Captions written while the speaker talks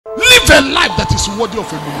a life that is worthy of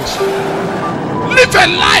emulation. Live a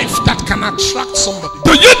life that can attract somebody.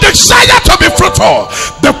 Do you desire to be fruitful?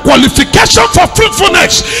 The qualification for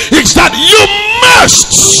fruitfulness is that you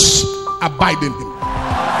must abide in him.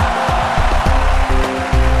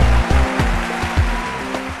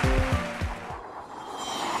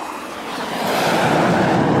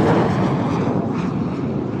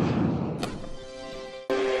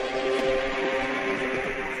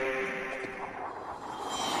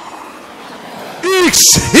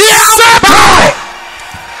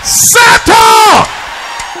 Settle.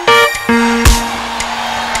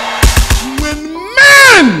 When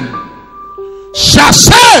men shall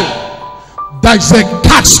say there is a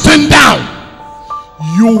casting down,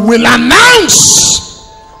 you will announce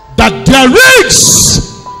that there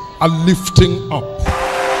is a lifting up.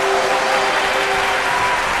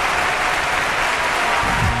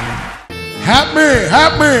 Help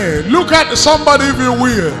me. Look at somebody if you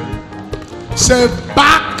will. Say,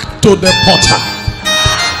 back to the potter.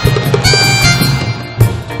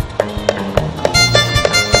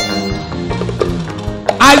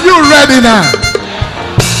 Are you ready now?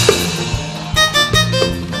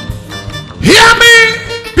 Hear me,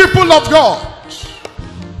 people of God.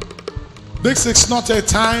 This is not a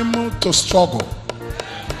time to struggle.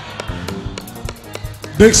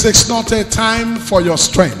 This is not a time for your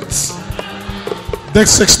strength.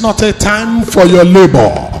 This is not a time for your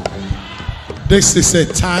labor. This is a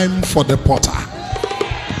time for the potter.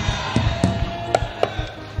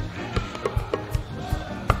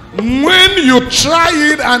 When you try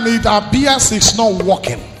it and it appears it's not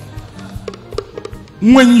working,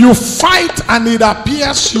 when you fight and it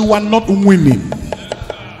appears you are not winning,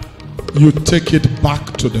 you take it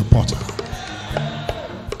back to the potter.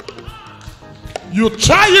 You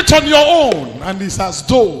try it on your own and it's as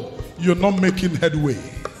though you're not making headway.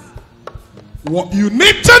 What you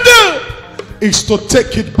need to do is to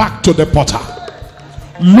take it back to the potter.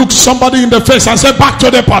 Look somebody in the face and say, back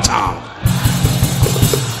to the potter.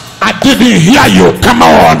 I didn't hear you. Come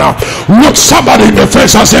on. Look somebody in the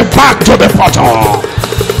face and say, back to the potter.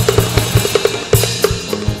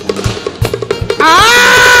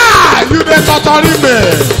 Ah, you did not tell me.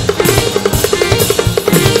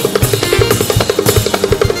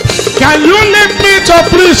 Can you leave me to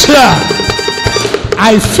preach here?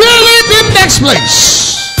 I feel it in next place.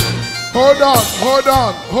 Hold on.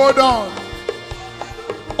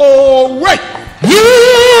 Oh, wait. You,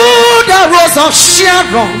 the rose of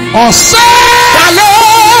Sharon, or say, the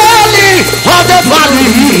lily of the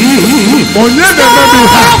valley. With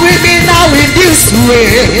me now in this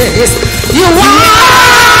ways. You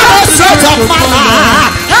are the sons of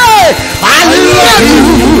manna. Hey, I love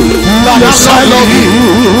you. I love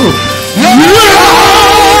you. You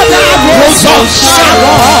are the rose of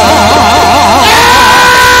Sharon.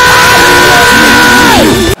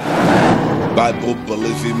 Bible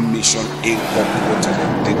believing mission incorporated,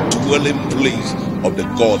 the dwelling place of the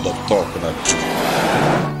God of Talknado.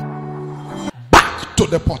 Back to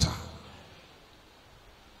the potter.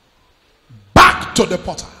 Back to the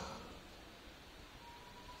potter.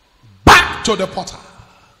 Back to the potter.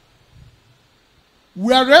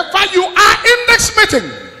 Wherever you are in this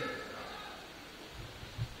meeting,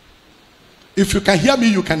 if you can hear me,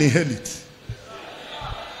 you can inhale it.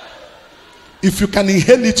 If you can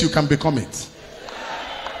inhale it, you can become it.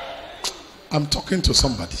 I'm talking to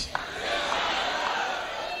somebody.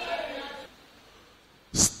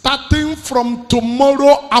 Starting from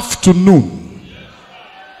tomorrow afternoon,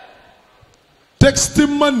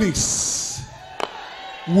 testimonies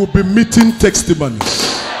will be meeting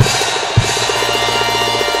testimonies.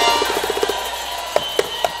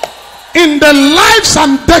 In the lives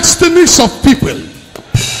and destinies of people,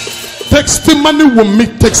 testimony will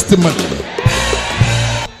meet testimony.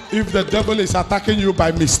 If the devil is attacking you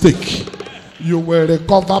by mistake, you will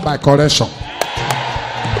recover by correction.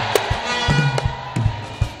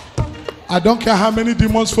 I don't care how many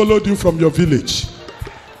demons followed you from your village.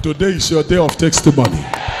 Today is your day of testimony.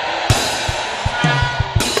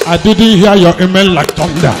 I didn't hear your amen like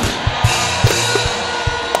thunder.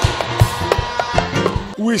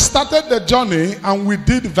 We started the journey and we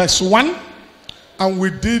did verse 1 and we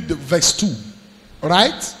did verse 2.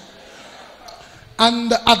 Right?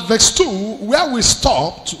 And at verse 2, where we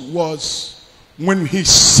stopped was when he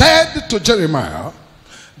said to Jeremiah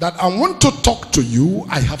that I want to talk to you.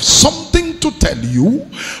 I have something to tell you,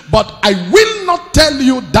 but I will not tell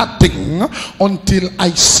you that thing until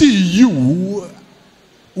I see you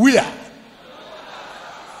where?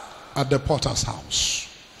 At the potter's house.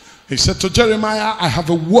 He said to Jeremiah, I have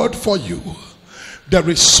a word for you. There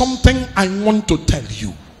is something I want to tell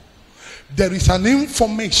you. There is an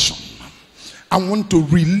information I want to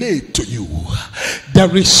relay to you.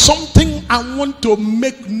 There is something I want to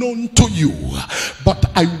make known to you, but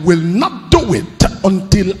I will not do it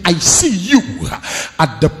until I see you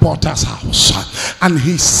at the potter's house. And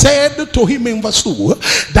he said to him in verse 2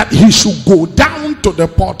 that he should go down to the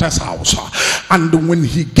potter's house, and when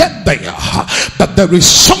he get there, that there is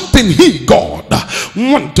something he, God,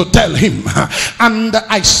 want to tell him. And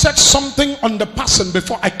I said something on the person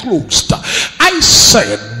before I closed. I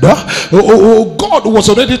said, God was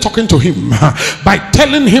already talking to him by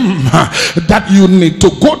telling him that you need to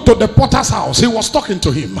go to the potter's house. He was talking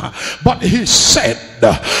to him, but he said,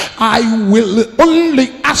 I will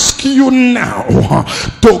only ask you now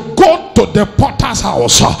to go to the potter's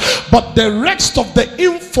house, but the rest of the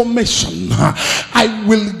information I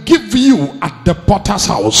will give you at the potter's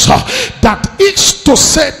house. That is to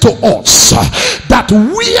say to us that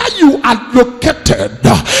where you are located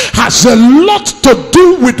has a lot to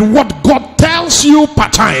do with what God tells you per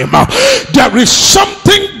time. There is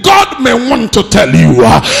something God may want to tell you,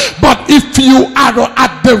 but if you are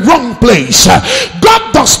at the wrong place,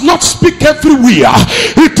 God does not speak everywhere.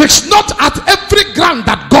 It is not at every ground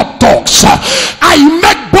that God talks. I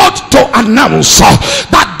make bold to announce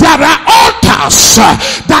that there are altars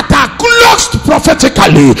that are closed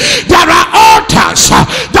prophetically. There are altars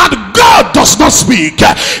that God does not speak.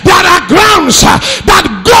 There are grounds that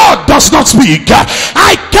God does not speak.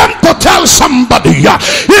 I came to tell somebody,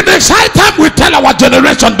 it is high time we tell our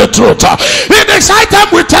generation the truth. It is high time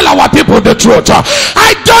we tell our people the truth.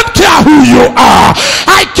 I don't care who you are.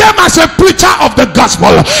 I came as a preacher of the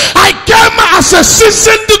gospel. I came as a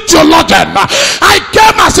seasoned theologian. I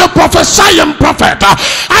came as a prophesying prophet.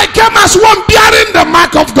 I came as one bearing the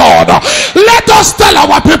mark of God. Let us tell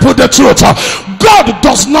our people the truth. God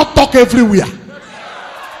does not talk everywhere.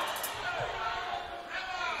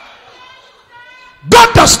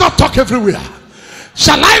 God does not talk everywhere.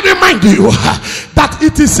 Shall I remind you that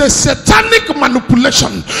it is a satanic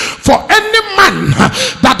manipulation for any man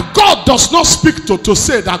that God does not speak to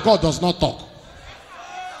say that God does not talk.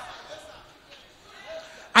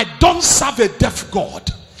 I don't serve a deaf God.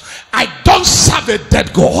 I don't serve a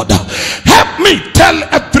dead God. Help me tell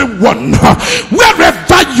everyone,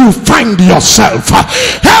 wherever you find yourself,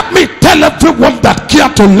 help me tell everyone that care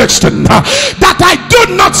to listen, that I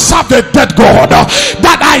do not serve a dead God,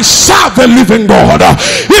 that I serve a living God.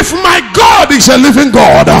 If my God is a living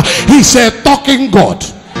God, he's a talking God.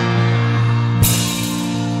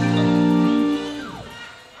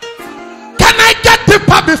 Can I get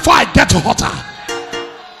deeper before I get hotter?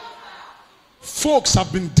 Folks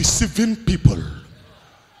have been deceiving people,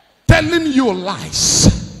 telling you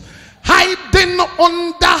lies, hiding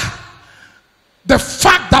under the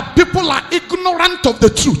fact that people are ignorant of the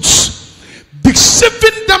truth,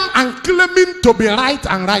 deceiving them and claiming to be right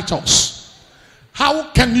and righteous. How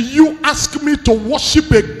can you ask me to worship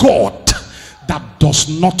a God that does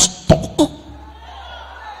not talk?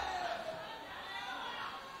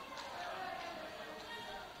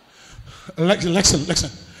 Listen.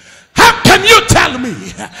 How can you tell me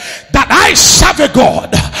that I serve a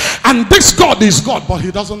God and this God is God but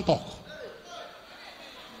he doesn't talk?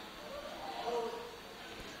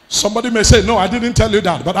 Somebody may say, no, I didn't tell you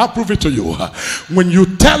that, but I'll prove it to you. When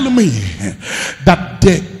you tell me that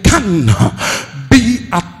there can be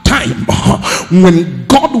a time when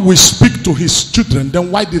God will speak to his children,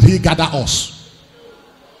 then why did he gather us?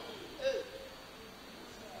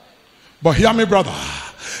 But hear me, brother,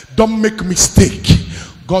 don't make mistake.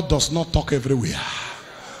 God does not talk everywhere.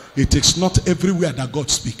 It is not everywhere that God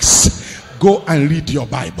speaks. Go and read your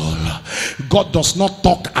Bible. God does not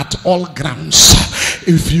talk at all grounds.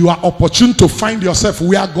 If you are opportune to find yourself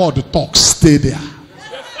where God talks, stay there.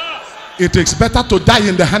 It is better to die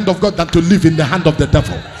in the hand of God than to live in the hand of the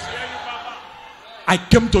devil. I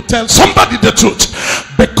came to tell somebody the truth,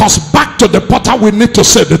 because back to the potter we need to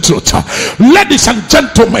say the truth. Ladies and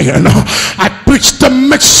gentlemen, I preached the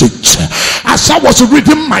message as I was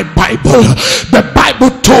reading my Bible. The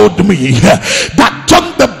Bible told me that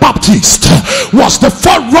John the Baptist was the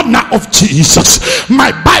forerunner of Jesus.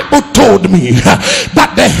 My Bible told me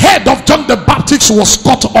that the head of John the Baptist was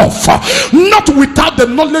cut off, not without the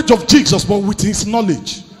knowledge of Jesus, but with his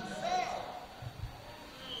knowledge.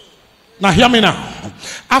 Now hear me now.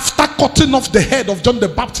 After cutting off the head of John the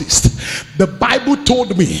Baptist, the Bible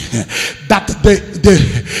told me that the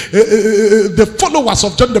followers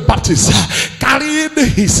of John the Baptist carried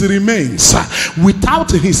his remains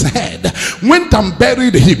without his head, went and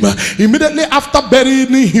buried him. Immediately after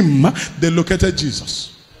burying him, they located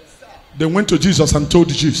Jesus. They went to Jesus and told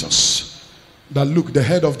Jesus that, look, the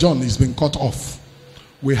head of John is being cut off.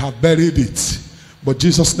 We have buried it, But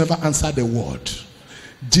Jesus never answered a word.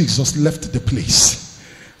 Jesus left the place.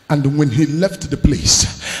 And when he left the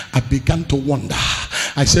place, I began to wonder.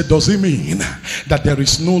 I said, does it mean that there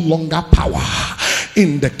is no longer power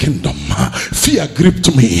in the kingdom? Fear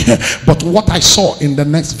gripped me. But what I saw in the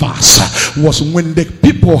next verse was when the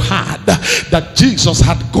people heard that Jesus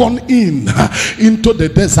had gone into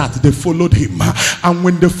the desert, they followed him. And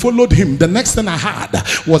when they followed him, the next thing I heard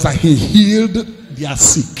was that he healed their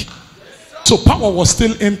sick. So power was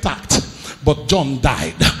still intact. But John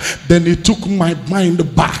died. Then it took my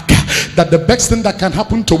mind back that the best thing that can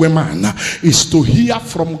happen to a man is to hear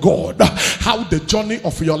from God how the journey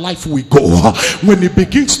of your life will go. When it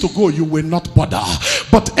begins to go, you will not bother.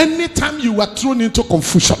 But anytime you were thrown into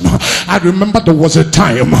confusion, I remember there was a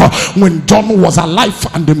time when John was alive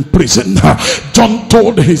and in prison. John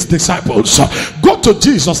told his disciples, go to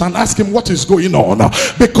Jesus and ask him what is going on,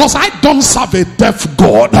 because I don't serve a deaf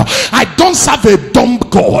God. I don't serve a dumb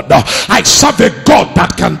God. I serve a God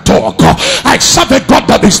that can talk. I serve a God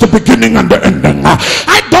that is the beginning and the ending.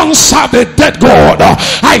 I don't serve a dead God.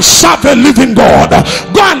 I serve a living God.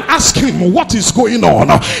 Go and ask him what is going on.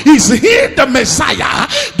 Is he the Messiah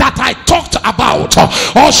that I talked about,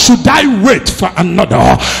 or should I wait for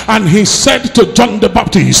another? And he said to John the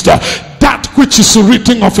Baptist, that which is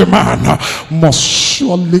written of a man must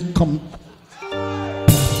surely come.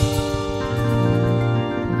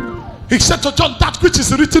 He said to John, that which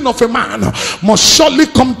is written of a man must surely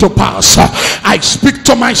come to pass. I speak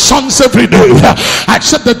to my sons every day. I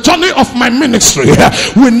said the journey of my ministry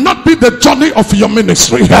will not be the journey of your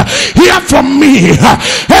ministry. Hear from me,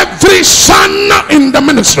 every son in the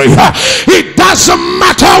ministry, it doesn't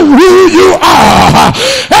matter who you are.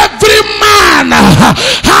 Every man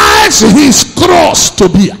has his cross to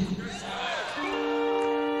bear.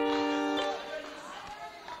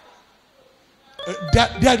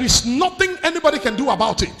 There is nothing anybody can do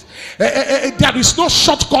about it. There is no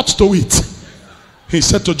shortcut to it. He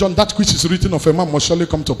said to John, that which is written of a man must surely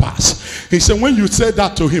come to pass. He said, when you say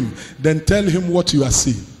that to him, then tell him what you are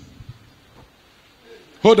seeing.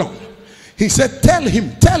 Hold on. He said, tell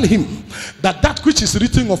him that that which is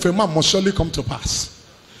written of a man must surely come to pass.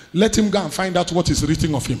 Let him go and find out what is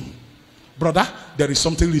written of him. Brother, there is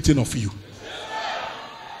something written of you.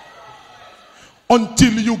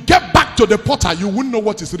 Until you get back to the potter, you won't know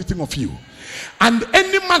what is written of you. And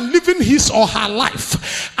any man living his or her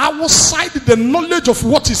life outside the knowledge of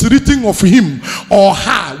what is written of him or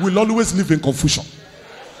her will always live in confusion.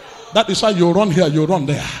 That is why you run here, you run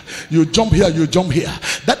there. You jump here, you jump here.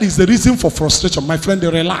 That is the reason for frustration. My friend,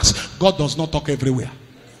 relax. God does not talk everywhere.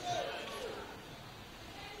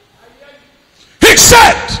 He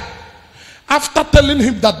said, after telling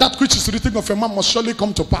him that that which is written of a man must surely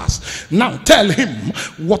come to pass, now tell him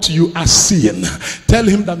what you are seeing. Tell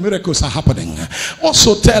him that miracles are happening.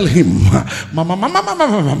 Also tell him,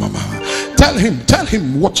 tell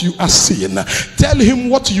him what you are seeing. Tell him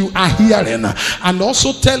what you are hearing. And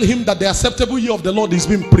also tell him that the acceptable year of the Lord is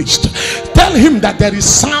being preached. Tell him that there is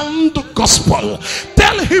sound gospel.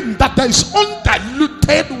 Tell him that there is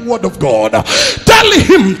undiluted word of God. Tell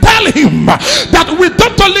him that we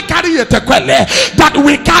don't only carry a tekwele, that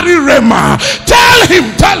we carry rema. Tell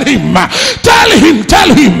him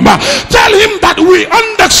that we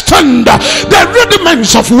understand the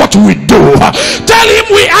rudiments of what we do. Tell him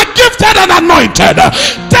we are gifted and anointed.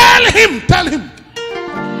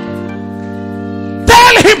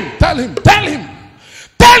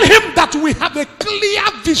 Tell him that we have a clear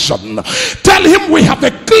vision. Tell him we have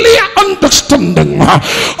a clear understanding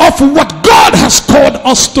of what God has called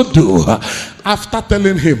us to do. After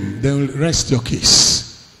telling him, then rest your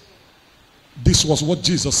case. This was what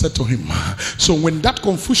Jesus said to him. So when that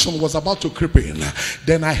confusion was about to creep in,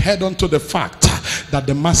 then I head on to the fact that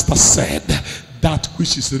the master said, that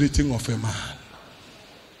which is written of a man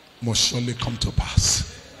must surely come to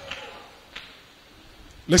pass.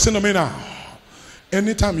 Listen to me now.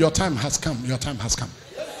 Anytime your time has come, your time has come.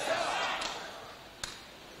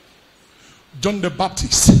 John the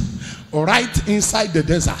Baptist, right inside the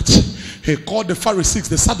desert, he called the Pharisees,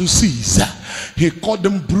 the Sadducees, he called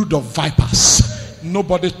them brood of vipers.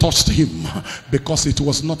 Nobody touched him because it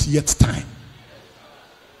was not yet time.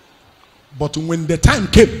 But when the time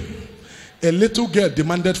came, a little girl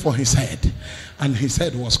demanded for his head, and his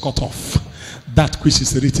head was cut off. That which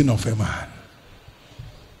is written of a man.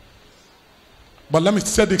 But let me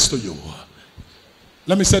say this to you.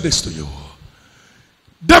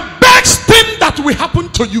 The best thing that will happen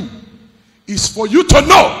to you is for you to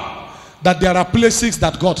know that there are places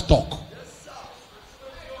that God talks.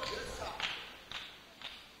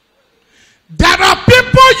 There are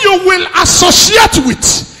people you will associate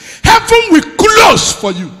with. Heaven will close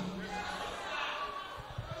for you.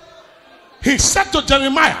 He said to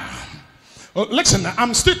Jeremiah, listen,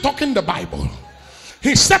 I'm still talking the Bible.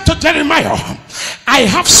 He said to Jeremiah, I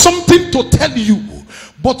have something to tell you,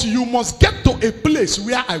 but you must get to a place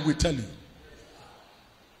where I will tell you.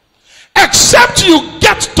 Except you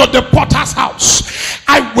get to the potter's house,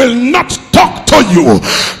 I will not talk to you.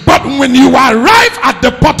 But when you arrive at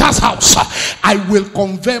the potter's house, I will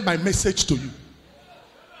convey my message to you.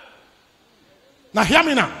 Now hear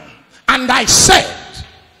me now. And I said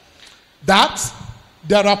that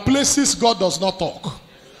there are places God does not talk.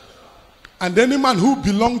 And any man who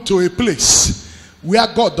belongs to a place where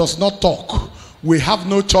God does not talk, we have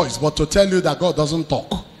no choice but to tell you that God doesn't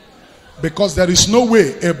talk. Because there is no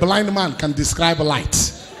way a blind man can describe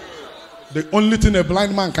light. The only thing a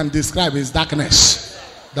blind man can describe is darkness.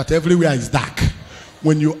 That everywhere is dark.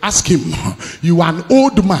 When you ask him, you are an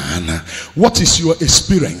old man, what is your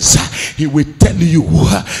experience? He will tell you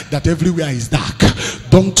that everywhere is dark.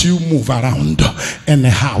 Don't you move around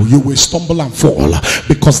anyhow. You will stumble and fall,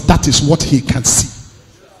 because that is what he can see.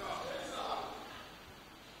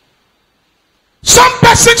 Some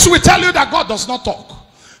persons will tell you that God does not talk.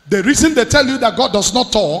 The reason they tell you that God does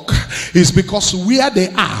not talk is because where they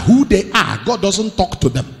are, who they are, God doesn't talk to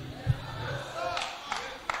them.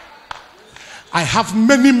 I have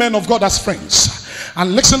many men of God as friends.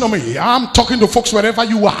 And listen to me, I'm talking to folks wherever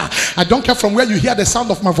you are. I don't care from where you hear the sound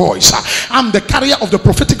of my voice. I'm the carrier of the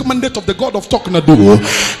prophetic mandate of the God of Talknado.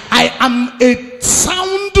 I am a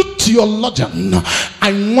sound theologian.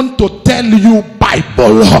 I want to tell you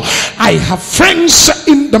Bible. I have friends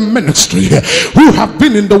in the ministry who have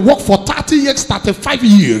been in the work for 30 years, 35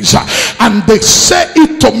 years, and they say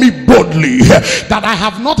it to me boldly that I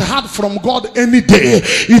have not heard from God any day.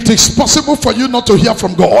 It is possible for you not to hear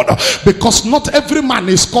from God, because not every man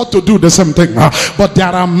is called to do the same thing, but there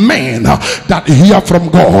are men that hear from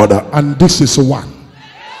God, and this is one.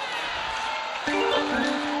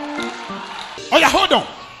 Oh yeah, hold on.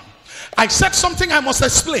 I said something I must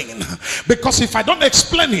explain, because if I don't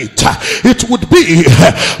explain it, it would be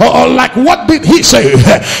like, what did he say?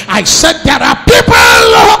 I said there are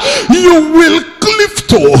people you will cleave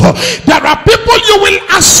to, there are people you will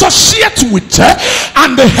associate with,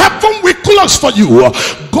 and the heaven will close for you.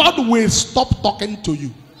 God will stop talking to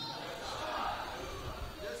you.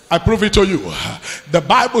 I prove it to you. The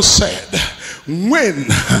Bible said when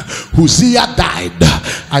Hosea died,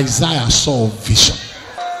 Isaiah saw a vision.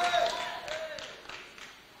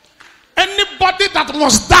 Anybody that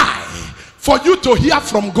must die for you to hear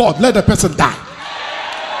from God, let the person die.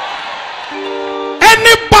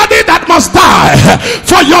 Anybody that must die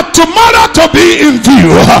for your tomorrow to be in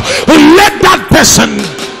view, let that person.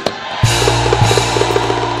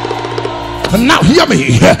 Now hear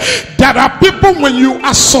me. There are people, when you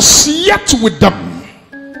associate with them,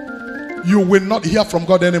 you will not hear from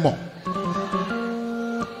God anymore.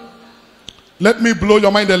 Let me blow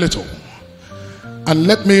your mind a little. And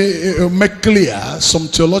let me make clear some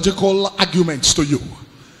theological arguments to you.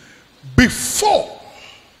 Before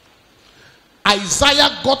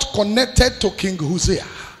Isaiah got connected to King Hosea,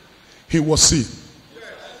 he was seen.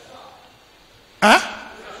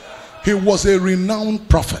 He was a renowned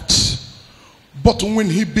prophet. But when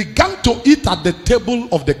he began to eat at the table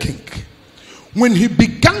of the king, when he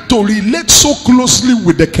began to relate so closely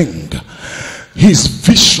with the king, his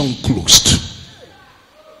vision closed.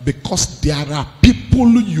 Because there are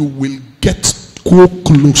people you will get so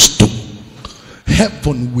close to,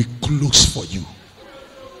 heaven will close for you.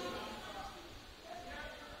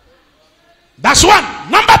 That's one.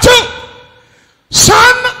 Number two,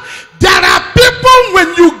 son, there are people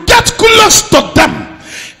when you get close to them,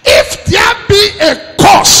 if there be a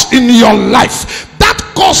course in your life, that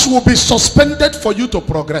course will be suspended for you to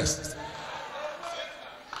progress.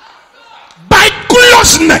 By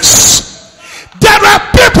closeness. There are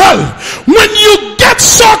people, when you get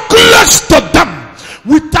so close to them,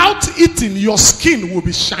 without eating, your skin will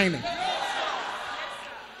be shining.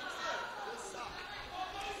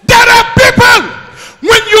 There are people,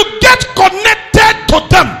 when you get connected to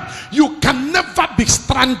them, you can never be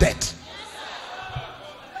stranded.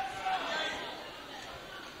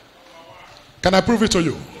 Can I prove it to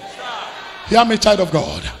you? Hear me, child of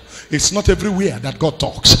God. It's not everywhere that God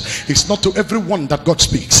talks. It's not to everyone that God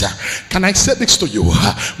speaks. Can I say this to you?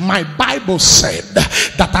 My Bible said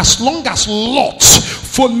that as long as Lot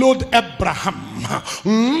followed Abraham,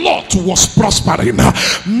 Lot was prospering.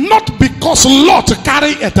 Not because Lot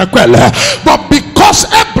carried etequel, but because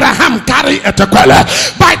Abraham carried etequel.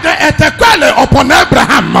 By the etequel upon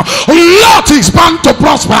Abraham, Lot is bound to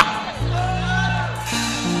prosper.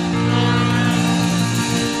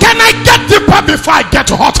 Can I get deeper before I get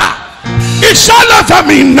hotter. It's all over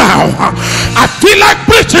me now. I feel like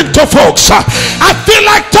preaching to folks. I feel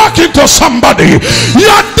like talking to somebody.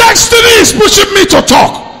 Your destiny is pushing me to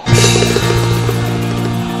talk.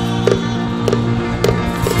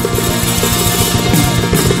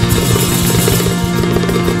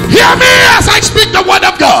 Hear me as I speak the word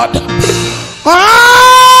of God.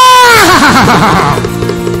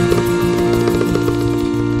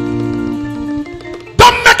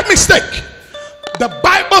 Don't make mistake. The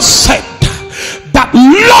Bible said that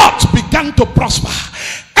Lot began to prosper.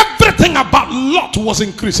 Everything about Lot was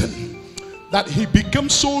increasing. That he became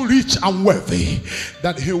so rich and wealthy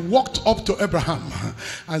that he walked up to Abraham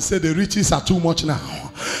and said, the riches are too much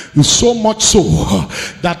now. It's so much so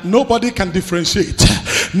that nobody can differentiate.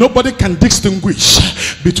 Nobody can distinguish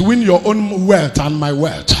between your own wealth and my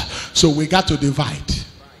wealth. So we got to divide.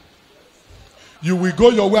 You will go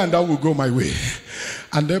your way and I will go my way.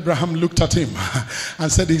 And Abraham looked at him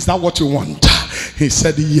and said, is that what you want? He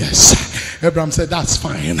said, yes. Abraham said, that's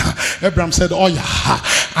fine. Abraham said, oh yeah,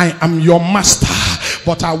 I am your master,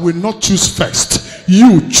 but I will not choose first.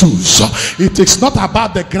 You choose. It is not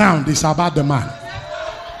about the ground, it's about the man.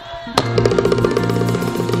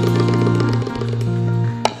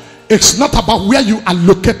 It's not about where you are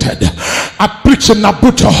located. I preach in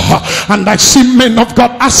Abuja and I see men of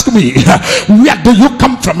God ask me, where do you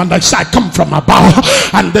come from? And I say, I come from Aba.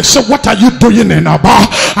 And they say, what are you doing in Aba?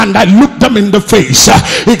 And I look them in the face.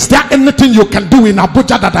 Is there anything you can do in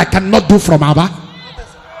Abuja that I cannot do from Aba?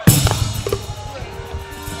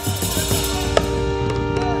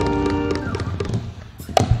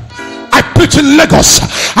 Preach in Lagos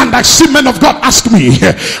and I see men of God ask me,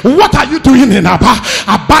 what are you doing in Aba?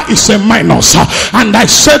 Aba is a minus. And I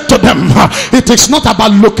said to them, it is not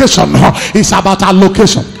about location, it's about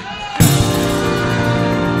allocation.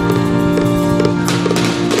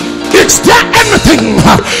 Is there anything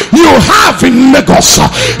you have in Lagos?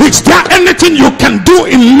 Is there anything you can do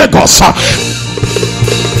in Lagos?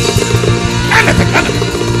 Anything.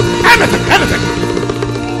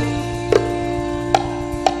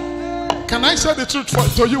 Can I say the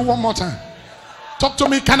truth to you one more time? Talk to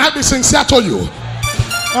me. Can I be sincere to you?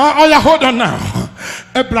 Oh yeah, hold on now.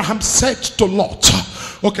 Abraham said to Lot,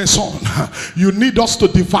 okay son, you need us to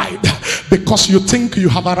divide because you think you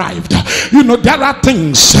have arrived. You know, there are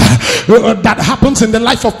things that happens in the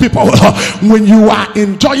life of people when you are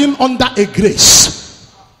enjoying under a grace.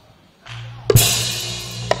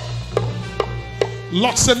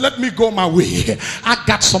 Lot said, let me go my way. I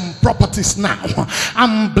got some properties now.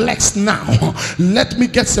 I'm blessed now. Let me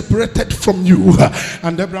get separated from you.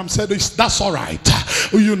 And Abraham said, that's all right.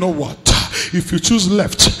 You know what? If you choose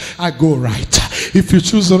left, I go right. If you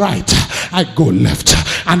choose right, I go left.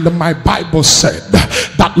 And my Bible said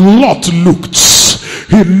that Lot looked.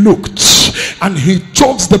 He looked and he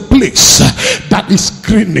chose the place that is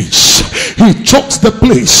greenish. He chose the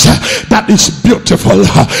place that is beautiful.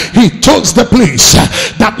 He chose the place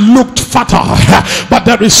that looked fertile. But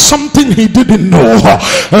there is something he didn't know.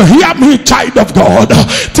 Hear me, child of God.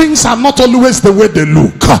 Things are not always the way they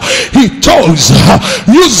look. He chose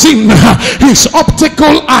using his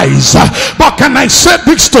optical eyes. But can I say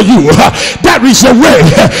this to you? There is a way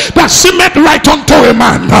that seemeth right unto a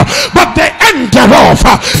man, but the end thereof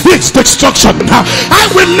is destruction. I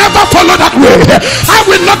will never follow that way. I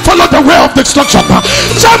will not follow the way of destruction.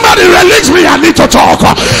 Somebody release me. I need to talk.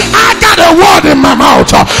 I got a word in my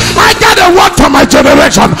mouth. I got a word for my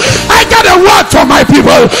generation. I got a word for my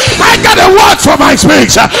people. I got a word for my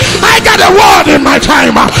space. I got a word in my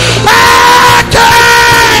time.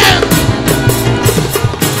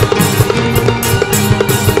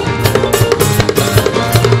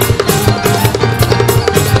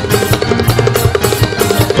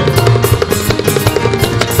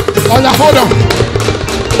 Oh yeah, hold on.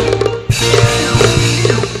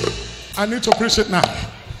 I need to preach it now.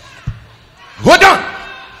 Hold on.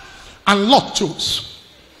 And Lot chose.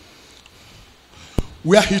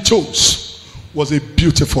 Where he chose was a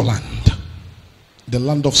beautiful land. The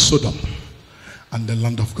land of Sodom and the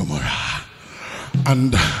land of Gomorrah.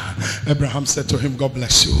 And Abraham said to him, God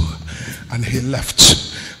bless you. And he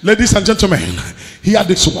left. Ladies and gentlemen, hear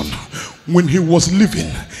this one. When he was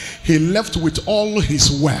leaving, he left with all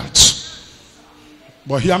his wealth.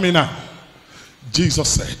 But hear me now. Jesus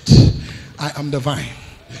said, I am the vine,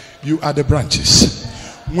 you are the branches.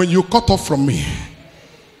 When you cut off from me,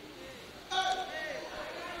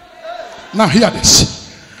 now hear this.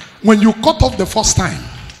 When you cut off the first time,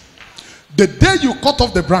 the day you cut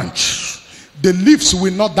off the branch, the leaves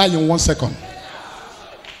will not die in 1 second.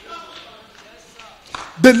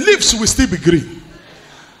 The leaves will still be green.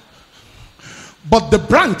 but the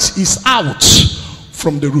branch is out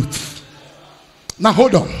from the root. Now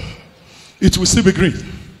hold on. It will still be green.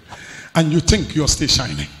 And you think you're still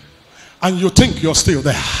shining. And you think you're still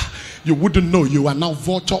there. You wouldn't know you are now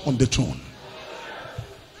vulture on the throne.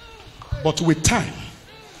 But with time,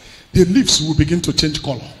 the leaves will begin to change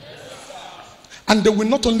color. And they will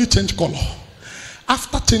not only change color.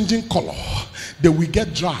 After changing color, they will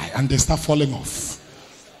get dry and they start falling off.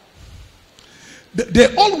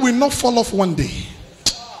 They all will not fall off one day.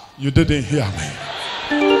 You didn't hear me.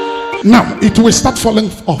 Now, it will start falling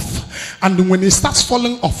off. And when it starts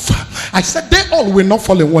falling off, I said they all will not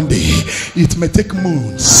fall in one day. It may take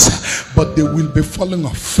moons, but they will be falling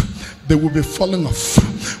off. They will be falling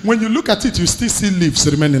off. When you look at it, you still see leaves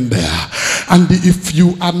remaining there. And if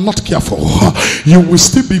you are not careful, you will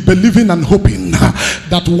still be believing and hoping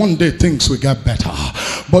that one day things will get better.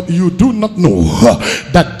 But you do not know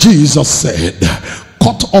that Jesus said,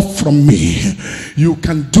 cut off from me, you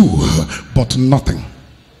can do but nothing.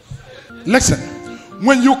 Listen,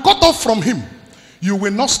 when you cut off from him, you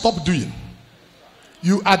will not stop doing.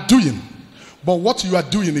 You are doing, but what you are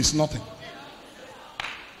doing is nothing.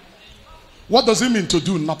 What does it mean to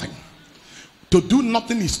do nothing? To do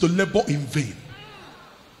nothing is to labor in vain.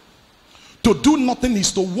 To do nothing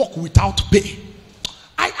is to work without pay.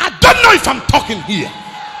 I don't know if I'm talking here.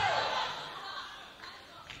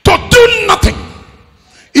 To do nothing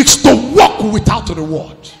is to work without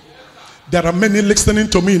reward. There are many listening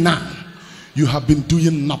to me now. You have been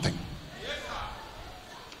doing nothing.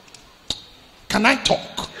 Can I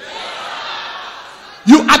talk?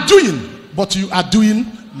 You are doing, but you are doing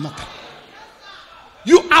nothing.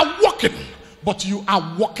 You are working, but you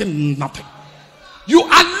are working nothing. You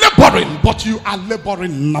are laboring, but you are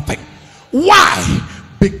laboring nothing. Why?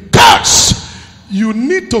 Because you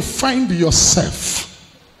need to find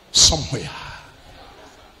yourself somewhere.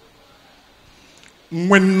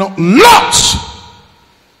 When Lot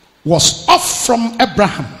was off from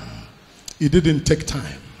Abraham, it didn't take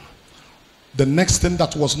time. The next thing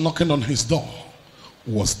that was knocking on his door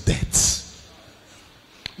was death.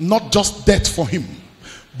 Not just death for him,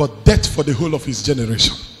 but death for the whole of his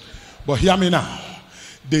generation. But hear me now.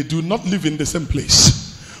 They do not live in the same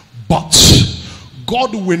place. But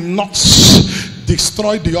God will not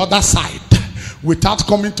destroy the other side without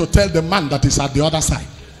coming to tell the man that is at the other side.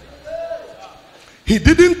 He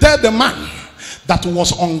didn't tell the man that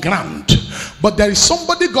was on ground. But there is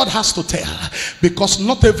somebody God has to tell, because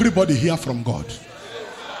not everybody hear from God.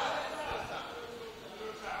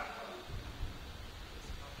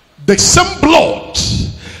 The same blood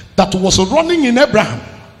that was running in Abraham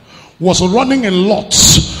was running in Lot.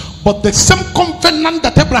 But the same covenant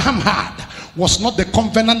that Abraham had was not the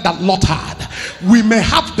covenant that Lot had. We may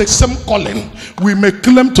have the same calling. We may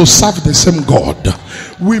claim to serve the same God.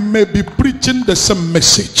 We may be preaching the same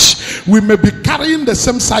message. We may be carrying the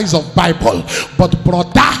same size of Bible. But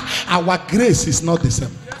brother, our grace is not the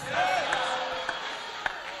same.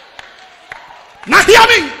 Now hear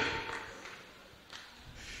me.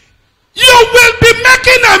 You will be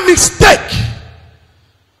making a mistake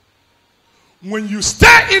when you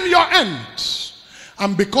stay in your end,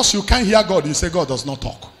 and because you can't hear God, you say God does not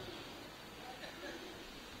talk.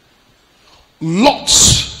 Lot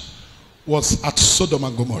was at Sodom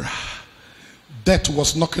and Gomorrah. Death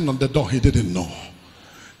was knocking on the door, he didn't know.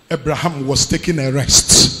 Abraham was taking a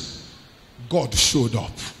rest. God showed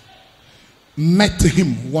up, met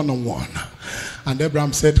him one-on-one, and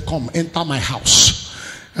Abraham said, come, enter my house.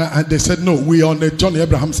 And they said, no, we are on a journey.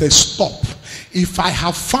 Abraham said, stop. If I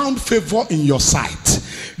have found favor in your sight,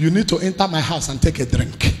 you need to enter my house and take a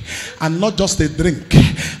drink. And not just a drink.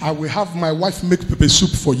 I will have my wife make pepper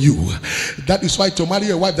soup for you. That is why to marry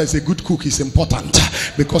a wife that's a good cook is important.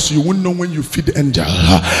 Because you won't know when you feed the angel.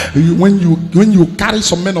 When you carry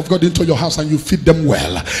some men of God into your house and you feed them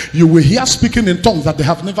well, you will hear speaking in tongues that they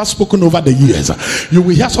have never spoken over the years. You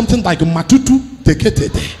will hear something like matutu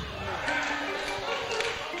teketete.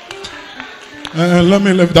 Let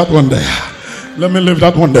me leave that one there. Let me leave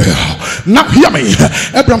that one there. Now hear me.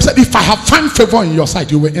 Abraham said, if I have found favor in your sight,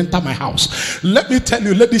 you will enter my house. Let me tell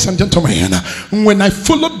you, ladies and gentlemen, when I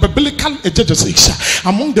followed biblical exegesis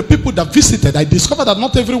among the people that visited, I discovered that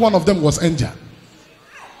not every one of them was angel.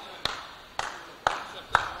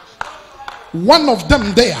 One of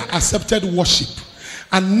them there accepted worship,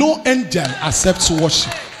 and no angel accepts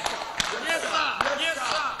worship.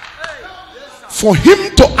 For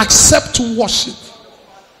him to accept worship,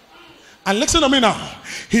 and listen to me now,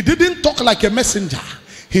 he didn't talk like a messenger.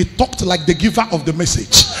 He talked like the giver of the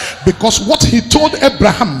message. Because what he told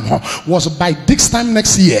Abraham was, by this time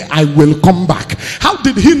next year I will come back. How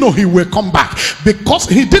did he know he will come back? Because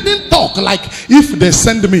he didn't talk like, if they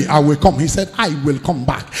send me I will come. He said, I will come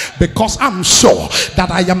back, because I'm sure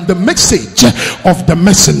that I am the message of the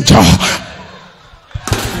messenger.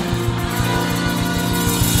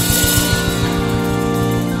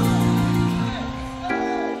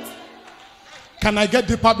 Can I get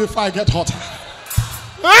deeper before I get hotter?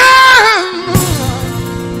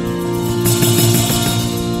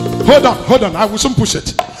 Hold on. I will soon push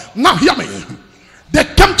it. Now hear me. They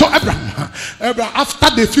came to Abraham.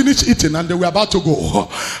 After they finished eating and they were about to go,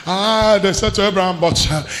 they said to Abraham, but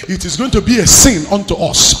it is going to be a sin unto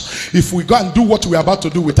us if we go and do what we are about to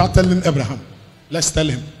do without telling Abraham. Let's tell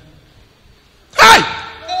him. Hey!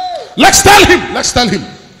 Let's tell him.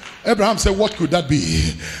 Abraham said, what could that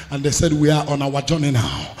be? And they said, we are on our journey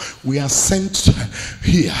now. We are sent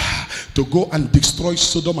here to go and destroy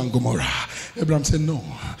Sodom and Gomorrah. Abraham said, no.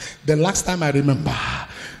 The last time I remember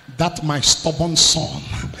that my stubborn son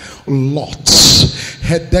Lot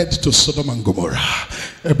headed to Sodom and Gomorrah.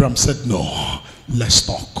 Abraham said, no, let's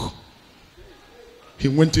talk. He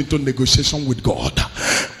went into negotiation with God,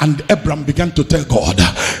 and Abraham began to tell God,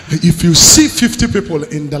 if you see 50 people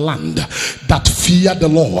in the land that fear the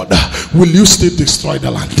Lord, will you still destroy the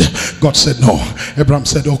land? God said no. Abraham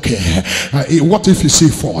said, okay, what if you see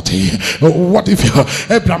 40? What if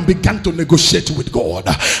Abraham began to negotiate with God?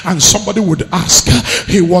 And somebody would ask,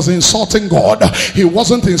 he was insulting God. He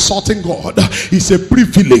wasn't insulting God. It's a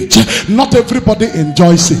privilege. Not everybody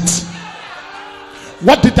enjoys it.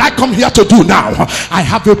 What did I come here to do now? I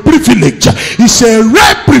have a privilege. It's a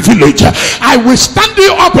rare privilege. I will stand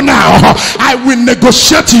you up now. I will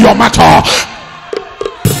negotiate your matter.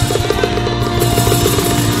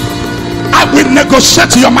 I will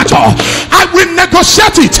negotiate your matter. I will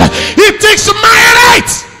negotiate it. It is my right.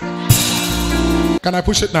 Can I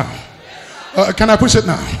push it now? Can I push it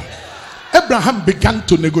now? Abraham began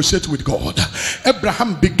to negotiate with God.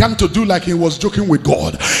 Abraham began to do like he was joking with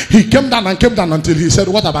God. He came down until he said,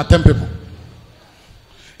 what about 10 people?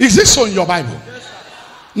 Is this so in your Bible? Yes,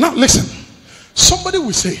 now listen. Somebody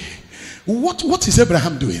will say, what is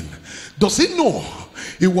Abraham doing? Does he know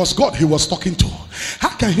it was God he was talking to?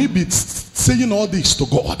 How can he be saying all this to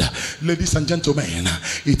God? Ladies and gentlemen,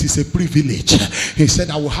 it is a privilege. He said,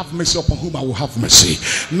 I will have mercy upon whom I will have mercy.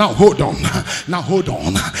 Now hold on.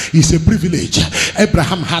 It's a privilege.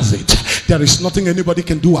 Abraham has it. There is nothing anybody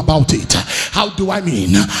can do about it. How do I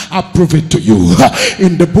mean? I'll prove it to you.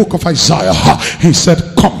 In the book of Isaiah, he said,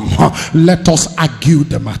 come, let us argue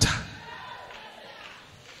the matter.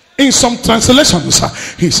 In some translations,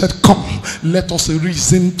 he said, come, let us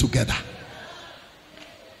reason together.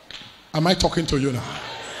 Am I talking to you now?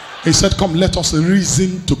 He said, come, let us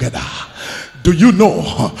reason together. Do you know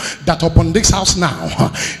that upon this house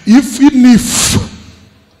now, even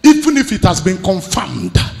if it has been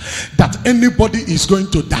confirmed that anybody is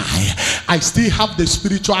going to die, I still have the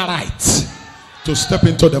spiritual right to step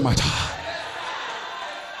into the matter.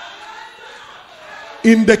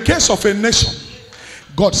 In the case of a nation,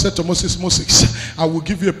 God said to Moses, I will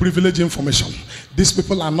give you a privileged information. These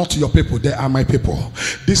people are not your people, they are my people.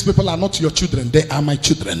 These people are not your children, they are my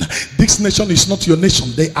children. This nation is not your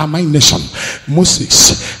nation, they are my nation.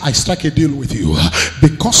 Moses, I strike a deal with you.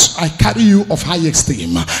 Because I carry you of high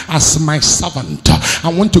esteem as my servant,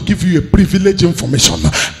 I want to give you a privileged information.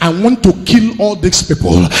 I want to kill all these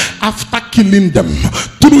people. After killing them,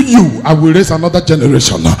 through you, I will raise another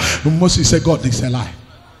generation. Moses said, God, this is a lie.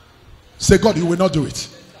 Say, God, you will not do it.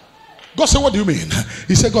 God said, what do you mean?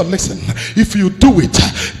 He said, God, listen, if you do it,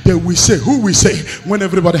 they will say, who will say when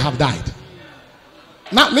everybody have died?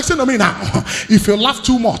 Now, listen to me now. If you laugh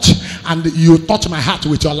too much and you touch my heart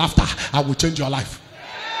with your laughter, I will change your life.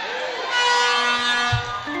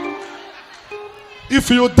 If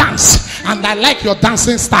you dance and I like your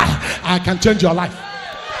dancing style, I can change your life.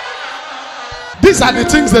 These are the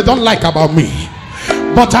things they don't like about me.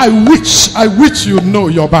 But I wish you know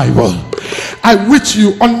your Bible. I wish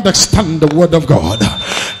you understand the word of God.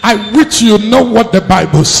 I wish you know what the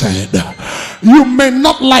Bible said. You may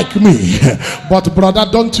not like me, but brother,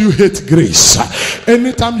 don't you hate grace?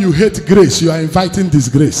 Anytime you hate grace, you are inviting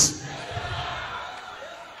disgrace.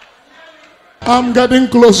 I'm getting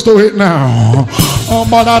close to it now. Oh,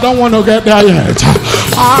 but I don't want to get there yet.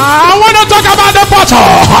 I want to talk about the bottle.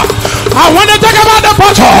 I want to talk about the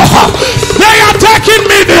bottle. They are taking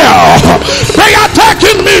me there. They are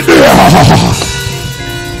taking me there.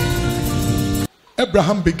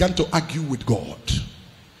 Abraham began to argue with God.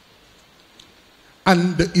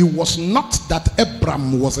 And it was not that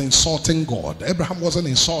Abraham was insulting God. Abraham wasn't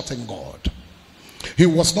insulting God. He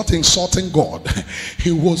was not insulting God.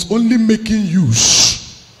 He was only making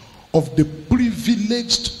use of the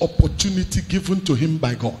privileged opportunity given to him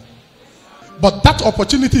by God. But that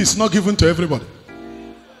opportunity is not given to everybody.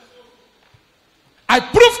 I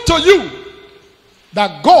prove to you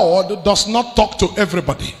that God does not talk to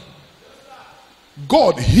everybody.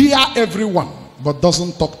 God hears everyone, but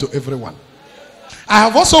doesn't talk to everyone. I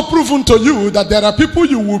have also proven to you that there are people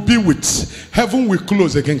you will be with, heaven will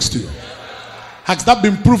close against you. Has that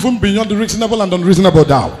been proven beyond the reasonable and unreasonable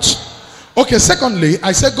doubt? Okay, secondly,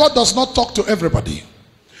 I said God does not talk to everybody.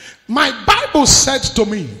 My Bible said to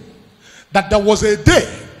me that there was a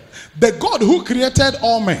day the God who created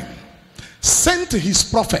all men sent his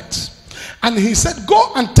prophet, and he said,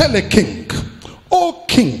 go and tell a king, O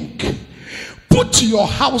king, put your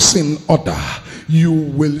house in order, you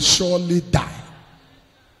will surely die.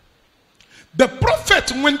 The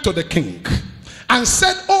prophet went to the king and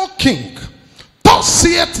said, O king, thus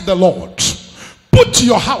saith the Lord, put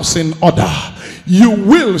your house in order, you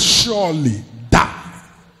will surely die.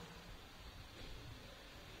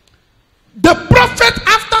 The prophet,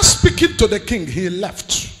 after speaking to the king, he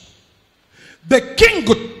left. The king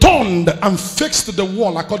turned and fixed the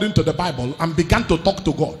wall according to the Bible and began to talk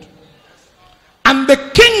to God. And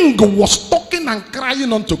the king was talking and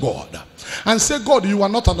crying unto God and said, God, you are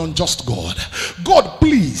not an unjust God. God,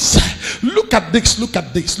 please, look at this, look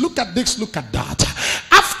at this, look at this, look at that.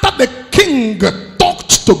 After the king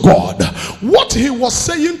talked to God, what he was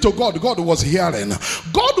saying to God, God was hearing.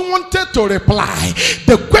 God wanted to reply.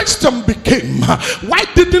 The question became, why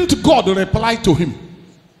didn't God reply to him?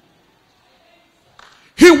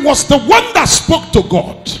 He was the one that spoke to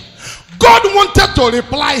God. God wanted to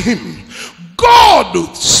reply him. God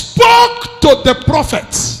spoke to the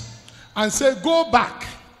prophet and said, go back.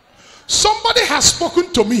 Somebody has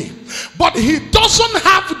spoken to me, but he doesn't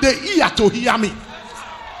have the ear to hear me.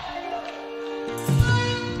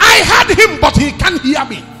 I heard him, but he can't hear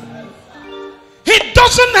me. He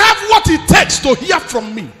doesn't have what it takes to hear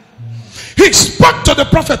from me. He spoke to the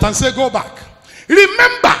prophet and said, go back.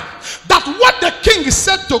 Remember that what the king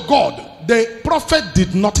said to God, the prophet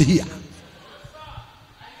did not hear.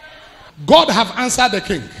 God have answered the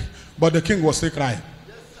king, but the king was still crying.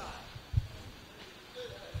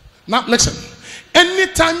 Now listen,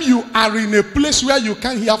 anytime you are in a place where you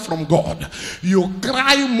can't hear from God, you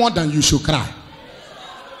cry more than you should cry.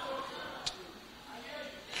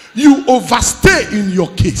 You overstay in your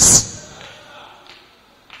case.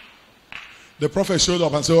 The prophet showed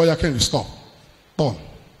up and said, oh yeah, king, stop. Turn.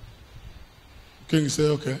 King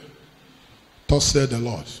said, okay. Thus said the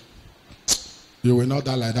Lord, you will not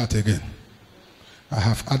die like that again. I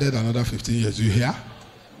have added another 15 years. You hear?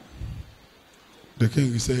 The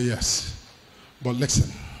king will say, yes. But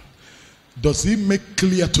listen, does he make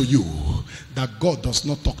clear to you that God does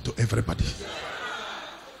not talk to everybody?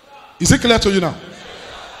 Is it clear to you now?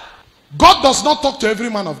 God does not talk to every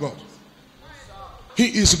man of God. He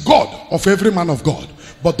is God of every man of God,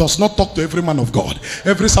 but does not talk to every man of God.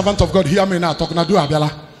 Every servant of God, hear me now. Talknado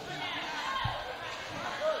Abiala.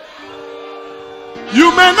 You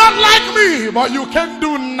may not like me, but you can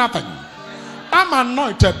do nothing. I'm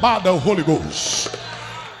anointed by the Holy Ghost.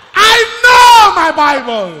 I know my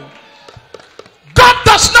Bible. God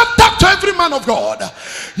does not talk to every man of God.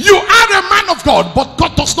 You are a man of God, but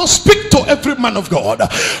God does not speak to every man of God.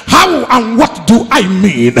 How and what do I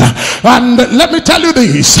mean? And let me tell you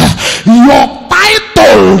this. Your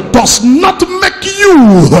title does not make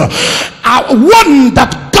you one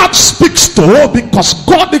that God speaks to, because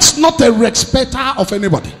God is not a respecter of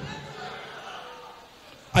anybody.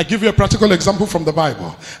 I give you a practical example from the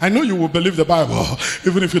Bible. I know you will believe the Bible,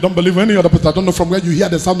 even if you don't believe any other person. I don't know from where you hear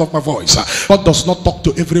the sound of my voice. God does not talk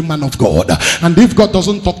to every man of God. And if God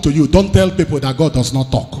doesn't talk to you, don't tell people that God does not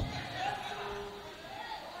talk.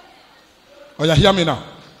 Oh, you hear me now?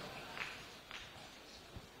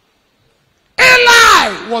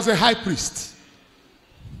 Eli was a high priest.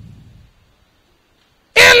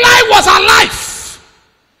 Eli was alive.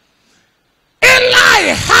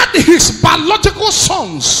 Eli had his biological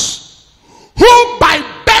sons who by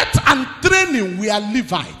birth and training were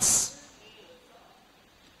Levites.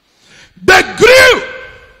 They grew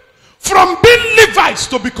from being Levites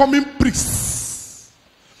to becoming priests,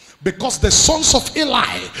 because the sons of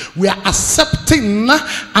Eli were accepting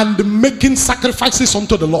and making sacrifices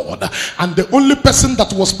unto the Lord, and the only person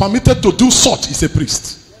that was permitted to do such is a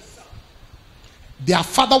priest. Their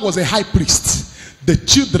father was a high priest. The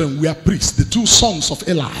children were priests, the two sons of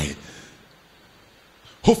Eli,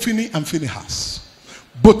 Hophni and Phinehas.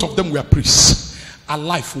 Both of them were priests,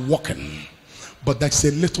 alive, walking. But there's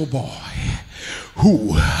a little boy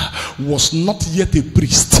who was not yet a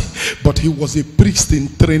priest, but he was a priest in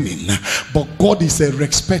training. But God is a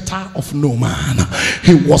respecter of no man.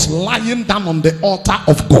 He was lying down on the altar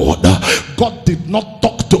of God. God did not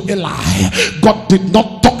talk to Eli. God did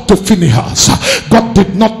not talk to Phinehas. God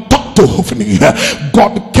did not talk to Hophni.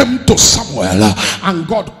 God came to Samuel and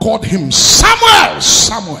God called him Samuel.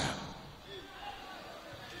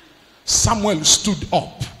 Samuel stood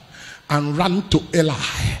up and ran to Eli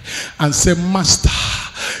and said, Master,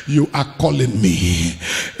 you are calling me.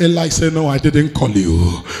 Eli said, no, I didn't call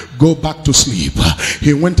you. Go back to sleep.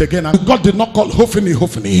 He went again, and God did not call Hophni.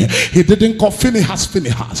 He didn't call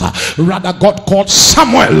Phinehas. Rather, God called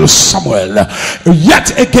Samuel.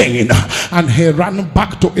 Yet again, and he ran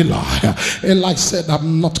back to Eli. Eli said,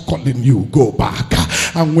 I'm not calling you. Go back.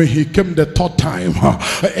 And when he came the third time,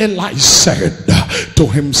 Eli said to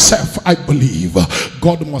himself, I believe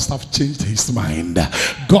God must have changed his mind.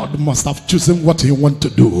 God must have chosen what he wants to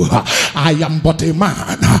do. I am but a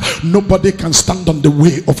man. Nobody can stand on the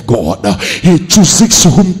way of God. He chooses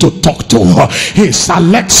whom to talk to. He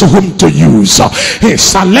selects whom to use. He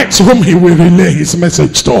selects whom he will relay his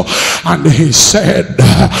message to. And he said,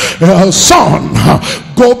 son,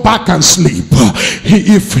 go back and sleep.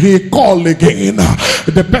 If he call again,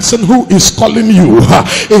 the person who is calling you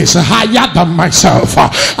is higher than myself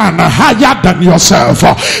and higher than yourself.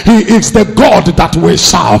 He is the God that we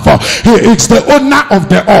serve. He is the owner of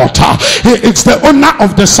the altar. He is the owner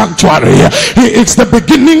of the sanctuary. He is the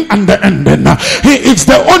beginning and the ending. He is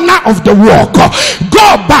the owner of the work.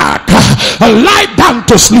 Go back, lie down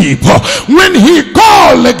to sleep. When he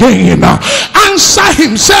call again, answer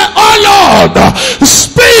him, say, oh Lord,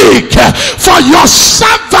 speak for your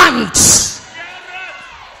servants.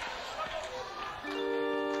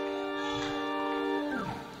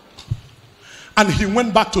 And he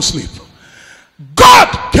went back to sleep.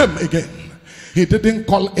 God came again. He didn't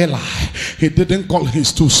call Eli. He didn't call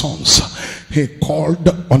his two sons. He called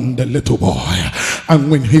on the little boy. And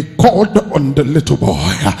when he called on the little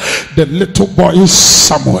boy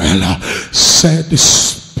Samuel said,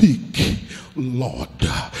 speak, Lord.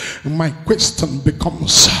 My question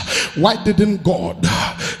becomes, why didn't God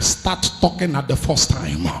start talking at the first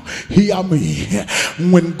time? Hear me.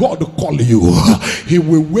 When God call you, he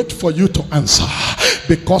will wait for you to answer,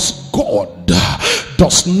 because God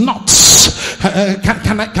does not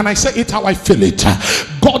can I say it how I feel it?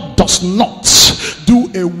 God does not do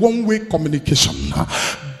a one-way communication.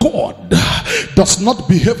 God does not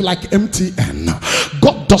behave like MTN.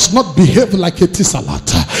 God does not behave like a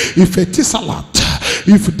Etisalat. If a Etisalat,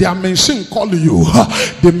 if their machine call you,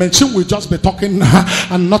 the machine will just be talking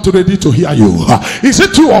and not ready to hear you. Is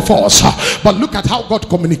it true or false? But look at how God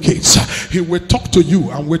communicates. He will talk to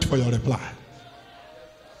you and wait for your reply.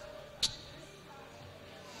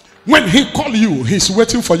 When he call you, he's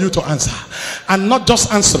waiting for you to answer. And not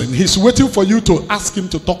just answering, he's waiting for you to ask him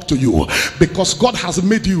to talk to you, because God has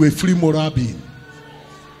made you a free moral being.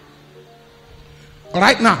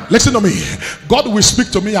 Right now, listen to me. God will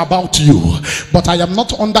speak to me about you, but I am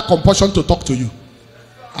not under compulsion to talk to you.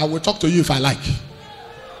 I will talk to you if I like.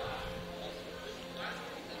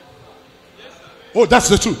 Oh, that's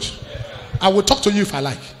the truth. I will talk to you if I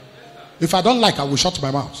like. If I don't like, I will shut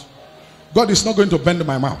my mouth. God is not going to bend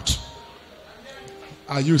my mouth.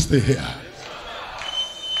 Are you stay here?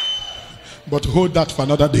 But hold that for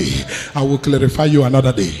another day. I will clarify you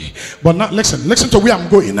another day. But now listen to where I'm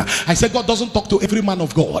going. I said God doesn't talk to every man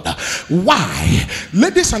of God. Why?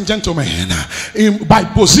 Ladies and gentlemen, by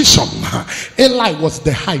position, Eli was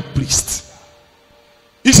the high priest.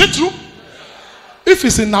 Is it true? If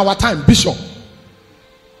it's in our time, bishop.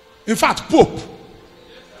 In fact, pope.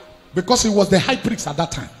 Because he was the high priest at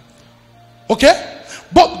that time. Okay?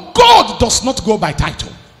 But God does not go by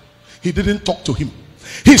title. He didn't talk to him.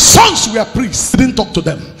 His sons were priests. He didn't talk to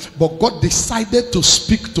them. But God decided to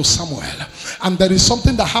speak to Samuel. And there is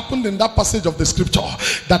something that happened in that passage of the scripture,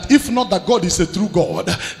 that if not that God is a true God,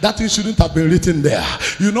 that thing shouldn't have been written there.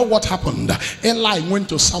 You know what happened? Eli went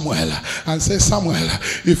to Samuel and said, Samuel,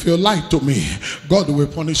 if you lie to me, God will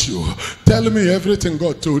punish you. Tell me everything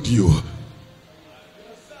God told you.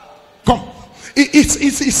 Come.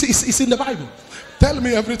 It's in the Bible. Tell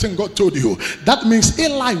me everything God told you. That means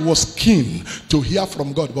Eli was keen to hear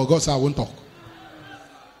from God, but God said, I won't talk.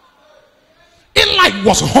 Eli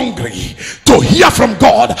was hungry to hear from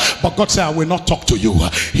God, but God said, I will not talk to you.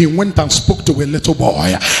 He went and spoke to a little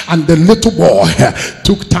boy, and the little boy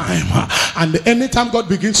took time. And anytime God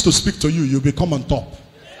begins to speak to you, you become on top.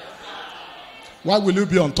 Why will you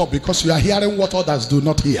be on top? Because you are hearing what others do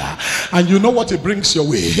not hear. And you know what it brings your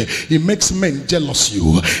way. It makes men jealous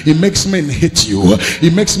you. It makes men hate you.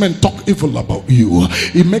 It makes men talk evil about you.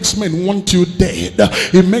 It makes men want you dead.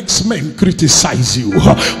 It makes men criticize you.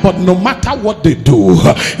 But no matter what they do,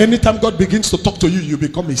 anytime God begins to talk to you, you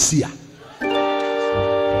become a seer.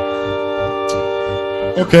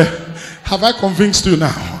 Okay. Have I convinced you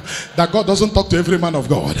now that God doesn't talk to every man of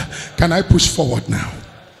God? Can I push forward now?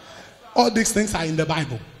 All these things are in the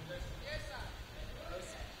Bible.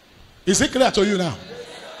 Is it clear to you now?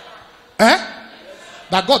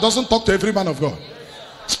 That God doesn't talk to every man of God.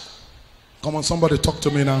 Come on, somebody talk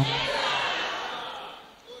to me now.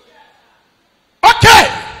 Okay.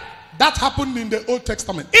 That happened in the Old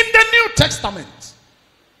Testament. In the New Testament,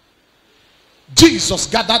 Jesus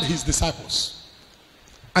gathered his disciples.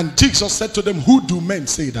 And Jesus said to them, who do men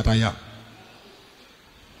say that I am?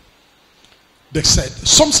 They said,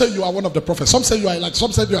 some say you are one of the prophets, some say you are like,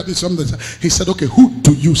 some say you are this, some say. He said, okay, who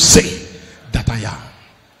do you say that I am?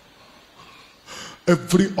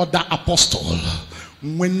 Every other apostle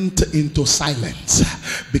went into silence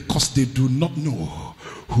because they do not know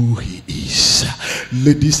who he is.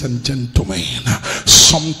 Ladies and gentlemen,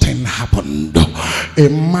 something happened. A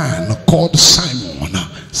man called Simon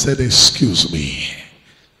said, excuse me.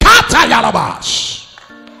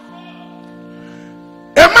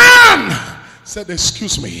 A man said,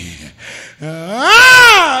 excuse me.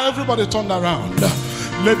 Everybody turned around.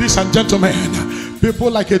 Ladies and gentlemen, people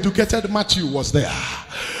like educated Matthew was there.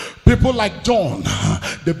 People like John,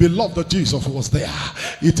 the beloved of Jesus, was there.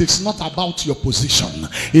 It is not about your position.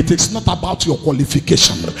 It is not about your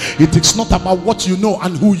qualification. It is not about what you know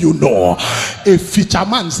and who you know. A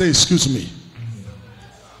fisherman said, excuse me.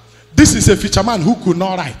 This is a fisherman who could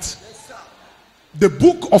not write. The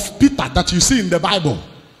book of Peter that you see in the Bible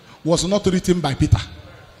was not written by Peter.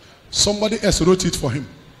 Somebody else wrote it for him.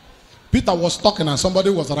 Peter was talking and somebody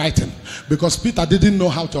was writing because Peter didn't know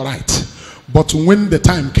how to write. But when the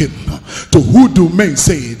time came to who do men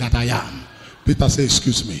say that I am, Peter said,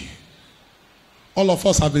 excuse me. All of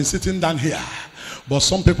us have been sitting down here, but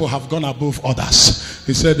some people have gone above others.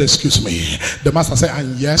 He said, excuse me. The master said,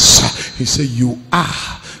 and yes, he said, you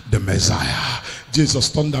are the Messiah. Jesus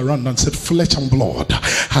turned around and said, flesh and blood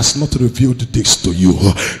has not revealed this to you.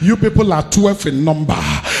 You people are 12 in number,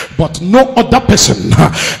 but no other person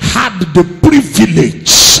had the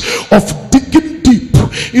privilege of digging deep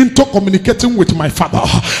into communicating with my Father.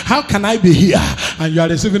 How can I be here and you are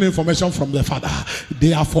receiving information from the Father?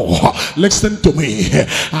 Therefore, listen to me.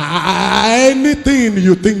 Anything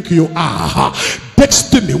you think you are,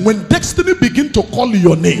 destiny, when destiny begin to call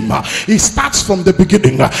your name, it starts from the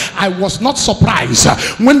beginning. I was not surprised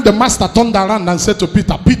when the master turned around and said to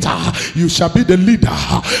Peter, Peter, you shall be the leader.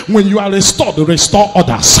 When you are restored, restore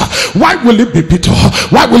others. Why will it be Peter?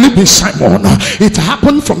 Why will it be Simon? It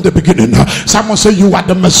happened from the beginning. Simon said, you are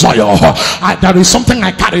the Messiah. There is something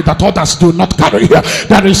I carry that others do not carry.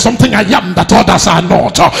 There is something I am that others are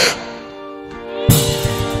not.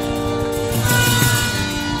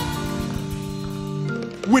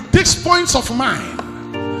 With these points of mine,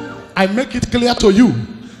 I make it clear to you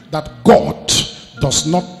that God does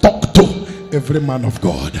not talk to every man of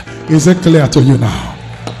God. Is it clear to you now?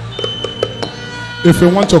 If you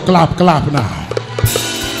want to clap, clap now.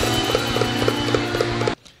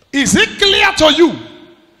 Is it clear to you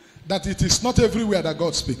that it is not everywhere that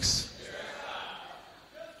God speaks?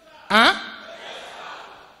 Huh?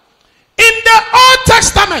 In the Old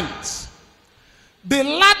Testament, the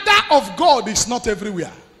ladder of God is not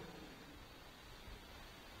everywhere.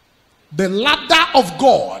 The ladder of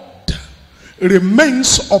God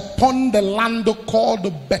remains upon the land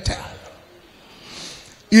called Bethel.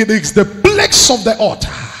 It is the place of the altar.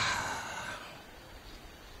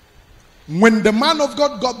 When the man of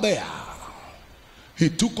God got there, he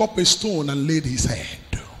took up a stone and laid his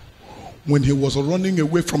head. When he was running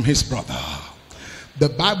away from his brother, the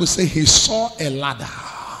Bible says he saw a ladder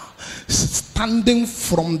standing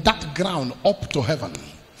from that ground up to heaven,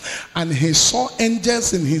 and he saw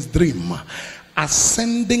angels in his dream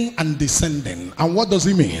ascending and descending. And what does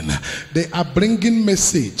it mean? They are bringing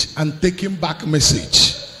message and taking back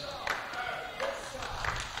message.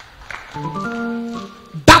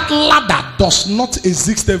 That ladder does not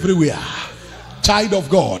exist everywhere. Child of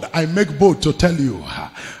God, I make bold to tell you,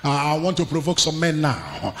 I want to provoke some men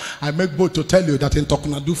now. I make bold to tell you that in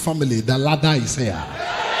Talknado family, the ladder is here.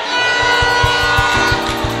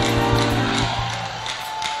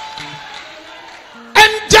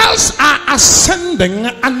 Angels are ascending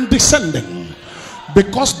and descending.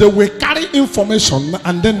 Because they will carry information,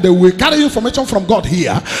 and then they will carry information from God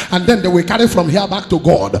here, and then they will carry from here back to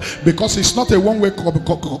God. Because it's not a one-way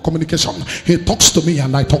communication. He talks to me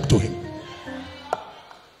and I talk to him.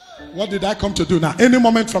 What did I come to do now? Any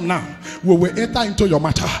moment from now, we will enter into your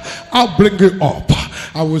matter. I'll bring it up.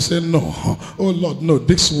 I will say, no. Oh Lord, no,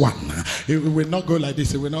 this one. It will not go like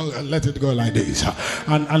this. It will not let it go like this.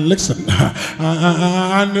 And listen.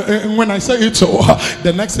 And when I say it so,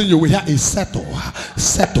 the next thing you will hear is settle.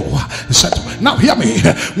 Settle. Settle. Now hear me.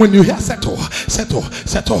 When you hear settle, settle,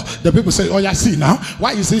 settle, the people say, oh yeah, see now.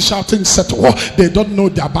 Why is he shouting settle? They don't know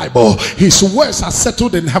their Bible. His words are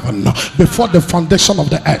settled in heaven before the foundation of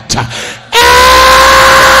the earth.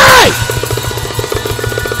 Hey!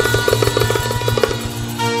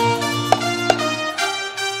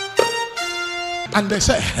 And they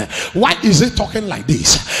say, why is he talking like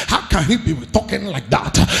this? How can he be talking like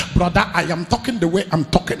that? Brother, I am talking the way I'm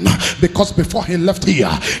talking, because before he left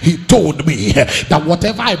here, he told me that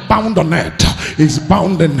whatever I bound on earth is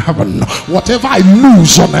bound in heaven. Whatever I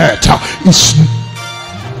lose on earth is...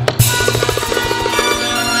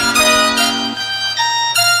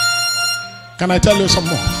 Can I tell you some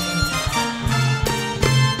more?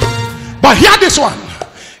 But hear this one.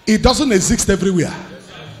 It doesn't exist everywhere.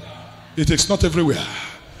 It is not everywhere.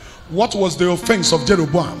 What was the offense of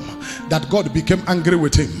Jeroboam that God became angry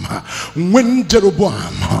with him? When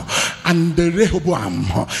Jeroboam and Rehoboam,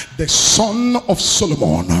 the son of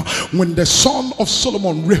Solomon, when the son of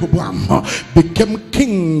Solomon, Rehoboam, became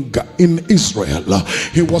king in Israel,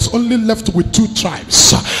 he was only left with 2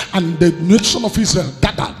 tribes, and the nation of Israel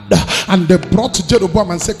gathered, and they brought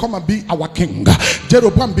Jeroboam and said, come and be our king.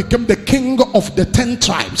 Jeroboam became the king of the 10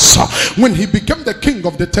 tribes. When he became the king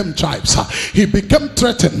of the 10 tribes, he became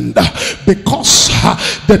threatened because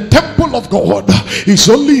the temple of God is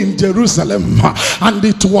only in Jerusalem, and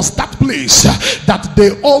it was that place that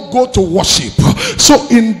they all go to worship. So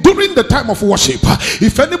during the time of worship,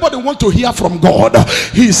 if anybody want to hear from God,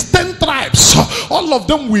 his 10 tribes, all of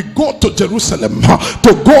them will go to Jerusalem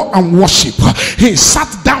to go and worship. He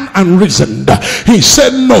sat down and reasoned. He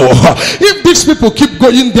said, no, if these people keep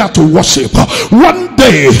going there to worship, one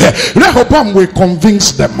day Rehoboam will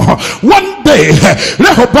convince them. One day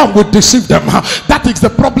Rehoboam will deceive them. That is the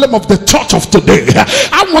problem of the church of today.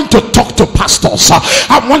 I want to talk to pastors.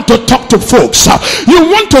 I want to talk to folks. You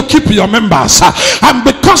want to keep your members, and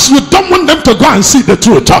because you don't want them to go and see the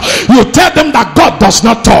truth, you tell them that God does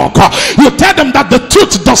not talk. You tell them that the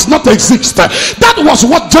truth does not exist. That was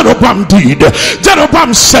what Jeroboam did.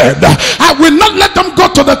 Jeroboam said, I will not let them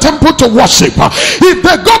go to the temple to worship. If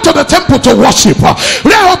they go to the temple to worship,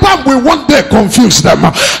 Rehoboam will one day confuse them,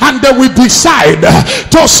 and they will decide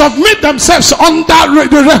to submit themselves under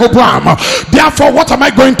Rehoboam. Therefore, what am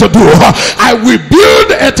I going to do? I will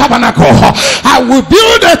build a tabernacle. I will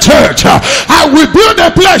build a church. I will build a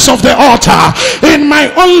place of the altar in my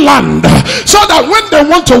own land, so that when they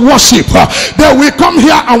want to worship, they will come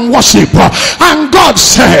here and worship. And God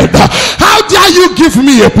said, how dare you give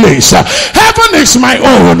me a place? Heaven is my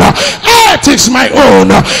own, earth is my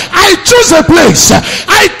own. I choose a place.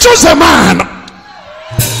 I choose a man.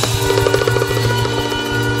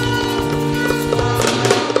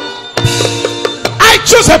 I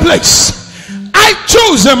choose a place. I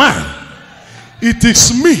choose a man. It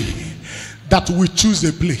is me that will choose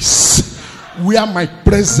a place where my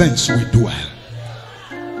presence will dwell,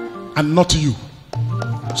 and not you.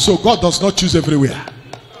 So God does not choose everywhere.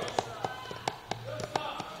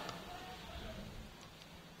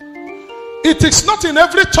 It is not in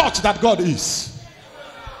every church that God is.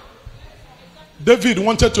 David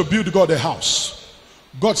wanted to build God a house.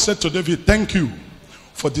 God said to David, thank you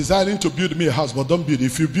for desiring to build me a house, but don't build it.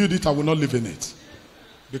 If you build it, I will not live in it.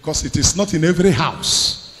 Because it is not in every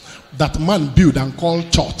house that man build and call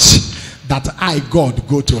church that I, God,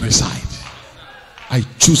 go to reside. I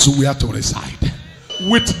choose where to reside.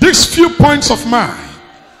 With these few points of mine,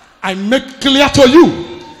 I make clear to you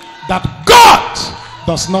that God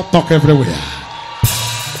does not talk everywhere.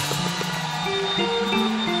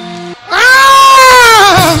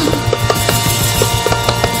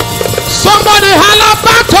 Somebody holler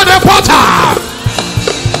back to the potter.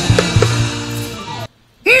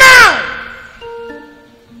 Now,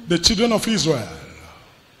 the children of Israel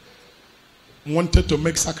wanted to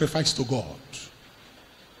make sacrifice to God.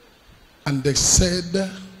 And they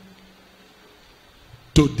said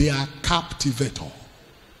to their captivator,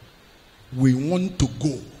 we want to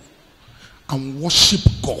go and worship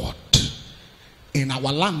God in our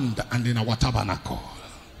land and in our tabernacle.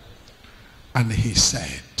 And he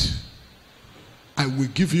said, I will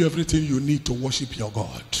give you everything you need to worship your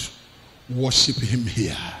God. Worship him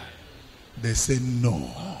here. They say, no,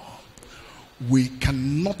 we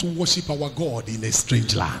cannot worship our God in a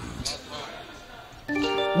strange land.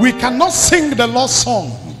 We cannot sing the Lord's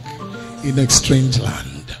song in a strange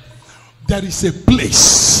land. There is a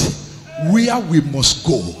place where we must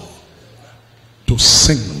go to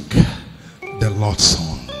sing the Lord's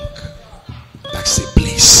song. That's a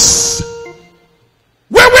place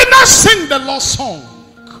where we not sing the Lord's song.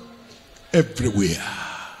 Everywhere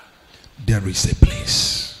there is a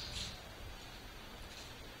place.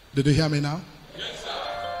 Did you hear me now? Yes,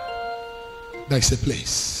 sir. There is a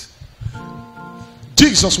place.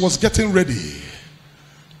 Jesus was getting ready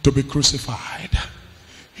to be crucified.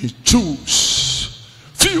 He chose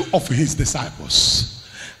few of his disciples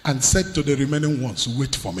and said to the remaining ones,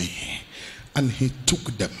 wait for me. And he took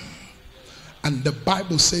them. And the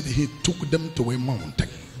Bible said he took them to a mountain.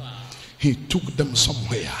 He took them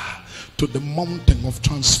somewhere, to the mountain of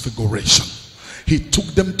transfiguration. He took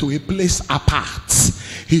them to a place apart.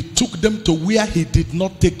 He took them to where he did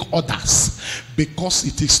not take others, because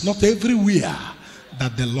it is not everywhere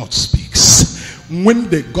that the Lord speaks. When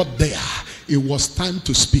they got there, it was time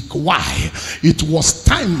to speak. Why? It was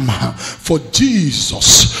time for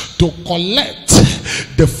Jesus to collect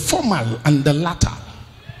the formal and the latter.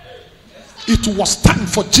 It was time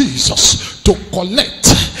for Jesus to collect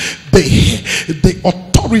the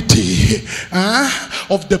authority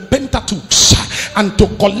of the Pentateuch and to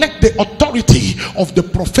collect the authority of the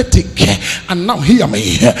prophetic. And now hear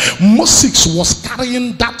me, Moses was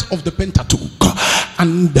carrying that of the Pentateuch,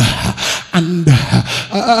 and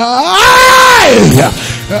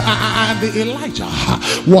Elijah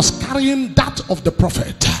was carrying that of the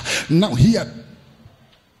prophet. Now here,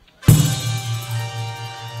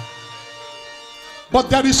 but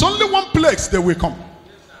there is only one place they will come.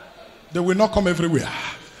 They will not come everywhere.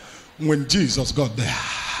 When Jesus got there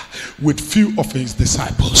with few of his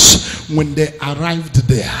disciples, when they arrived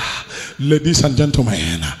there, ladies and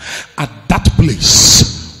gentlemen, at that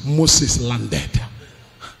place Moses landed,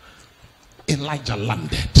 Elijah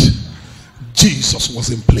landed, Jesus was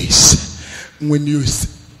in place. When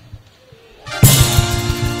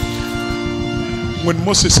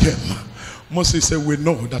Moses came, Moses said, we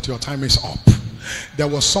know that your time is up. There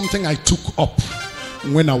was something I took up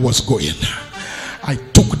when I was going. I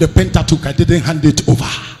took the Pentateuch, I didn't hand it over.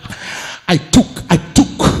 I took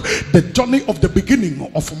the journey of the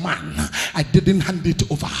beginning of man, I didn't hand it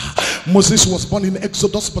over. Moses was born in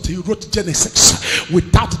Exodus, but he wrote Genesis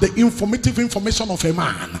without the informative information of a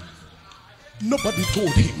man. Nobody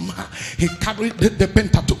told him. He carried the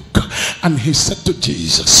Pentateuch and he said to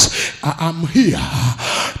Jesus, I am here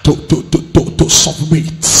to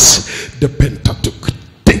submit the Pentateuch.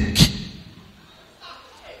 Take.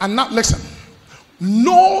 And now listen,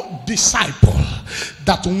 no disciple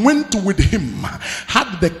that went with him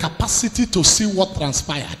had the capacity to see what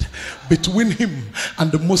transpired between him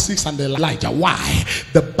and Moses and Elijah. Why?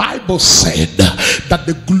 The Bible said that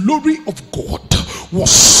the glory of God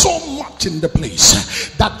was so much in the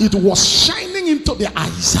place that it was shining into their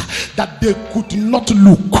eyes that they could not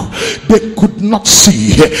look, they could not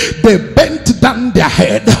see. They bent down their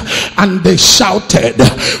head and they shouted,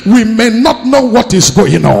 we may not know what is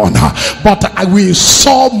going on, but we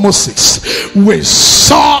saw Moses, we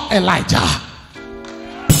saw Elijah,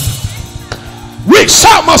 we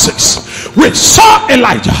saw Moses, we saw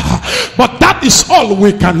Elijah. But that is all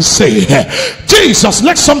we can say. Jesus,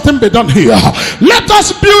 let something be done here. Let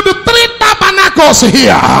us build 3 tabernacles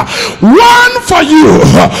here. One for you,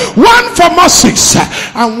 one for Moses,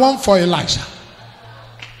 and one for Elijah.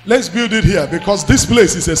 Let's build it here, because this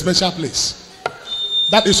place is a special place.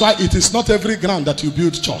 That is why it is not every ground that you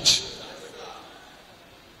build church.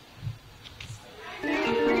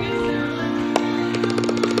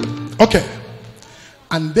 Okay.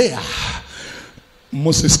 And there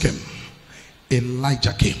Moses came,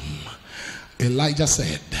 Elijah came. Elijah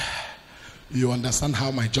said, you understand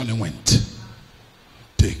how my journey went?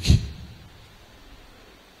 Take.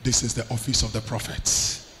 This is the office of the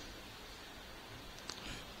prophets.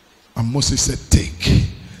 And Moses said, take.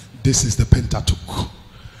 This is the Pentateuch.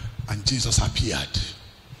 And Jesus appeared.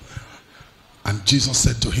 And Jesus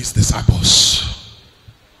said to his disciples,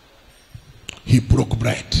 he broke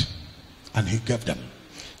bread and he gave them.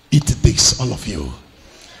 Eat this, all of you.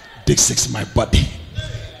 This is my body.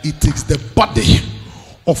 It is the body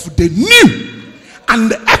of the new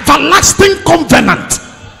and everlasting covenant.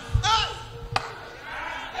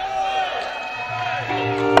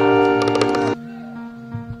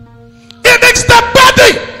 It is the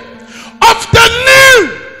body of the new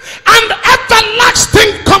and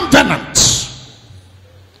everlasting covenant,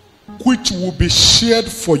 which will be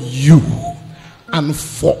shared for you and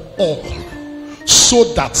for all, so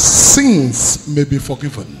that sins may be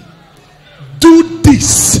forgiven. Do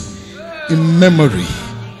this in memory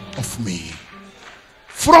of me.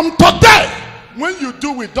 From today, when you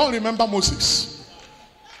do it, don't remember Moses.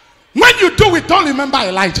 When you do it, don't remember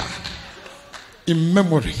Elijah. In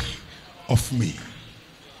memory of me.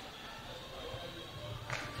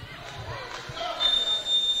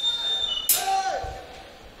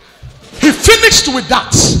 He finished with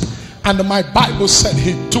that, and my Bible said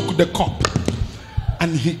he took the cup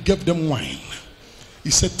and he gave them wine. He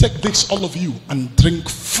said, take this, all of you, and drink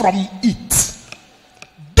from it.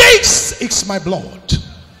 This is my blood,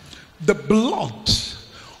 the blood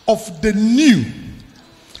of the new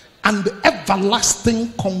and the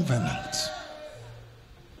everlasting covenant.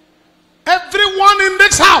 Everyone in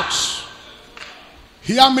this house,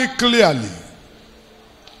 hear me clearly.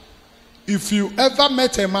 If you ever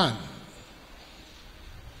met a man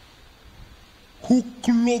who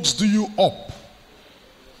closed you up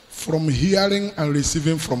from hearing and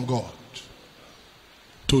receiving from God,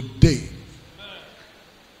 today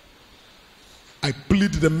I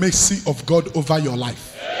plead the mercy of God over your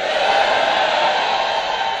life.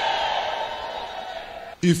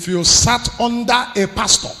 If you sat under a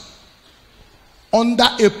pastor, under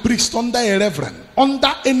a priest, under a reverend,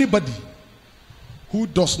 under anybody who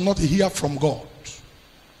does not hear from God,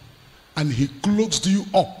 and he closed you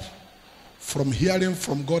up from hearing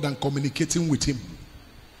from God and communicating with him,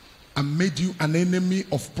 and made you an enemy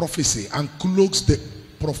of prophecy and closed the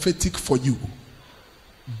prophetic for you,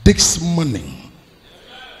 this morning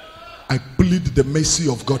I plead the mercy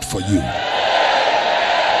of God for you.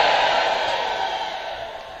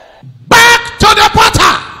 Back to the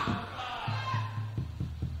potter.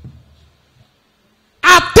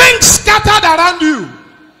 Are things scattered around you?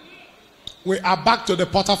 We are back to the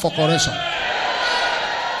potter for correction.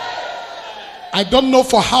 I don't know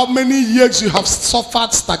for how many years you have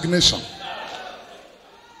suffered stagnation.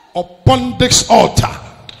 Upon this altar,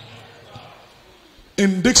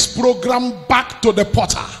 in this program, back to the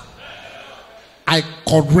potter, I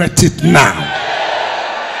correct it now.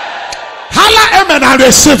 Holla amen and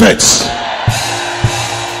receive it.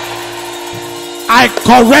 I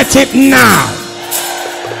correct it now.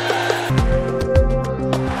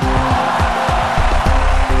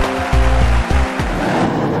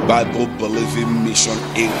 Bible believing mission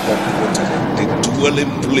incorporated, the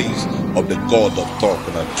dwelling place of the God of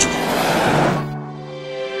Talknado.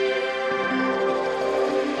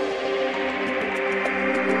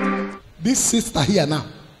 This sister here now,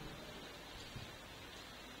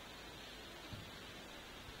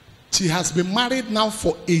 she has been married now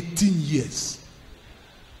for 18 years.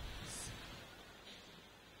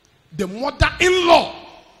 The mother-in-law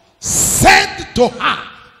said to her,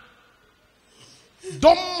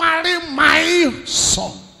 don't marry my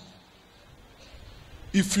son.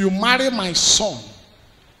 If you marry my son,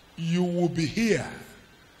 you will be here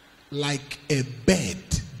like a bed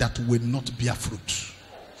that will not bear fruit.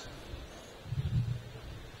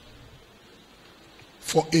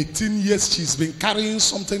 For 18 years, she's been carrying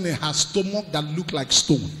something in her stomach that looked like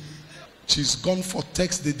stone. She's gone for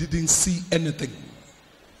tests, they didn't see anything.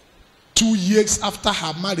 2 years after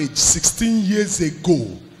her marriage, 16 years ago,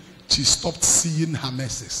 she stopped seeing her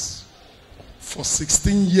menses. For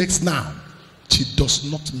 16 years now, she does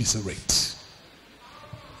not miserate.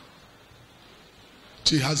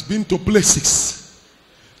 She has been to places.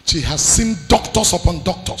 She has seen doctors upon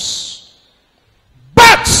doctors.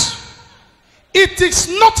 But it is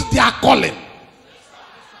not their calling.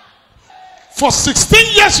 For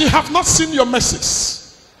 16 years you have not seen your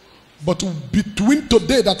menses. But between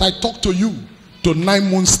today that I talk to you to 9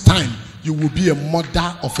 months' time, you will be a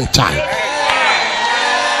mother of a child.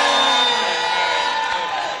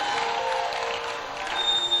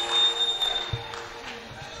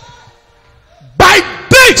 By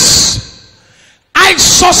this, I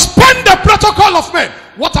suspend the protocol of men.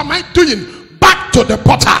 What am I doing? Back to the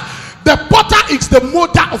potter. The potter is the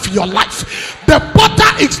molder of your life. The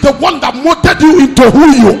potter is the one that molded you into who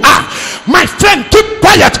you are. My friend, keep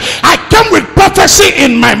quiet. I came with prophecy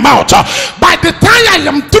in my mouth. By the time I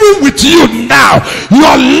am through with you now,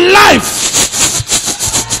 your life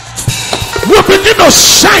will begin to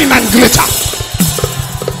shine and glitter.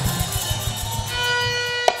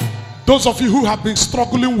 Those of you who have been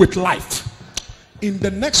struggling with life, in the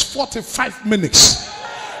next 45 minutes,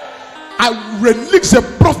 I release a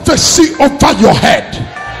prophecy over your head.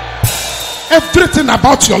 Everything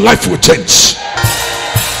about your life will change.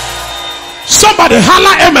 Somebody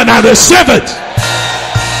holla amen and receive it.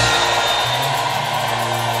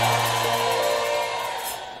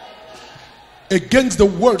 Against the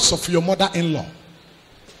words of your mother-in-law,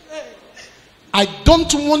 I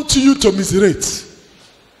don't want you to miserate.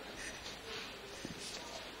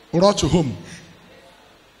 Rush home.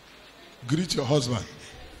 Greet your husband.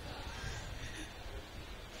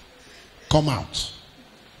 Come out.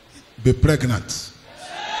 Be pregnant.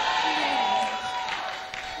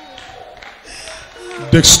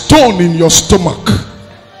 The stone in your stomach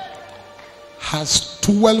has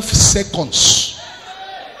 12 seconds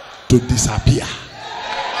to disappear.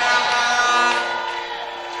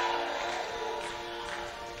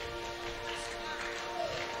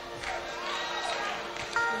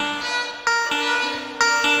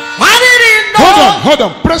 Hold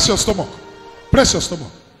on. Press your stomach. Press your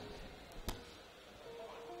stomach.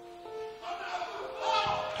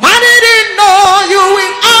 I didn't know you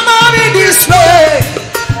will honor me this way.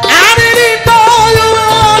 I didn't know you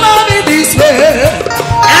will honor me this way.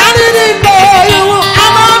 I didn't know you will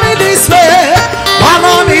honor me this way.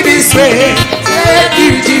 Honor me this way. Thank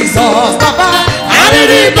you, Jesus, Papa. I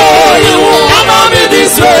didn't know you will honor me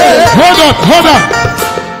this way. Hold on.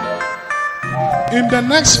 In the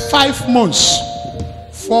next 5 months,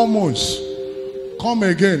 4 months, come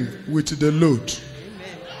again with the load.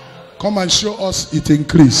 Amen. Come and show us it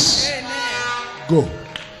increase. Amen. Go.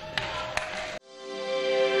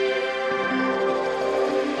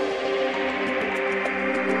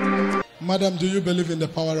 Madam, do you believe in the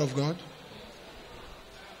power of God?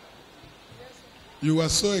 You were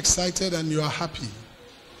so excited and you are happy.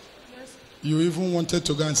 Yes. You even wanted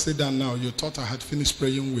to go and sit down now. You thought I had finished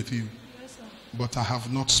praying with you. Yes, sir. But I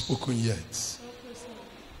have not spoken yet.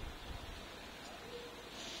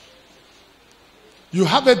 You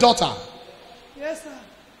have a daughter. Yes, sir.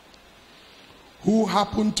 Who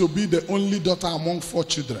happened to be the only daughter among 4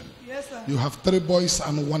 children. Yes, sir. You have 3 boys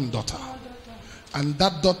and 1 daughter. And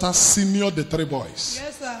that daughter senior the 3 boys.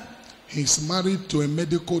 Yes, sir. He's married to a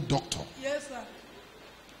medical doctor. Yes, sir.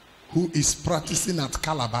 Who is practicing at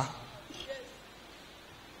Calabar. Yes.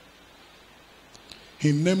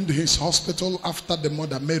 He named his hospital after the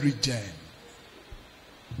mother, Mary Jane.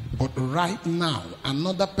 But right now,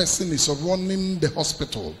 another person is running the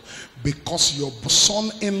hospital because your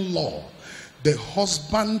son-in-law, the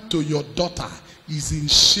husband to your daughter, is in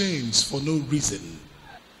chains for no reason.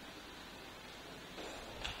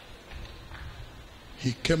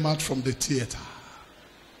 He came out from the theater.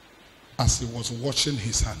 As he was washing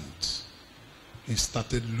his hand, he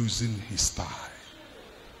started losing his style.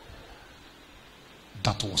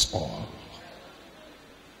 That was all.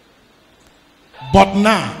 But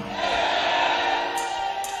now,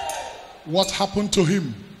 what happened to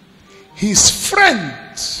him? His friend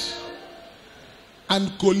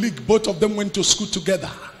and colleague, both of them went to school together.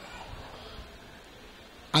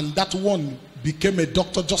 And that one became a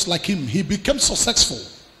doctor just like him. He became successful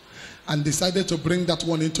and decided to bring that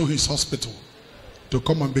one into his hospital to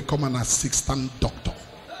come and become an assistant doctor.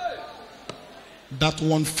 That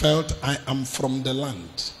one felt, I am from the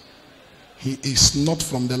land. He is not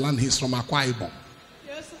from the land, he's from Akwa Ibom.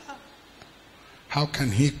 Yes, sir. How can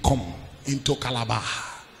he come into Calabar,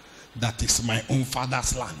 that is my own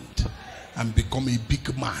father's land, and become a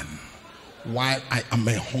big man while I am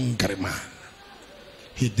a hungry man?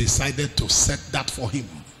 He decided to set that for him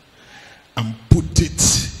and put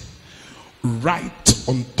it right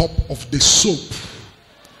on top of the soap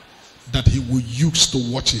that he would use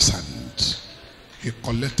to wash his hand. He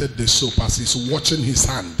collected the soap. As he's washing his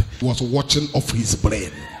hand, he was watching off his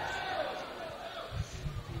brain.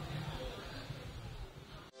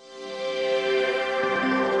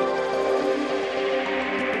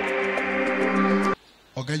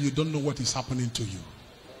 Okay, you don't know what is happening to you.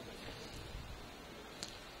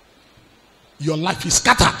 Your life is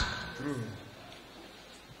scattered.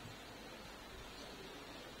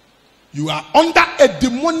 You are under a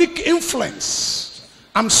demonic influence.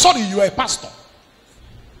 I'm sorry, you are a pastor.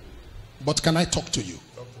 But can I talk to you?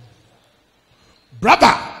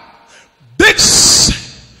 Brother,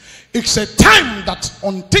 this is a time that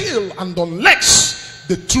until and unless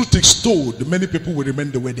the truth is told, many people will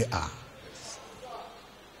remain the way they are.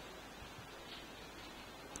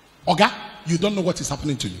 Oga, you don't know what is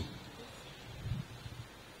happening to you.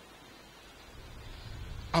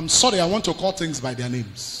 I'm sorry, I want to call things by their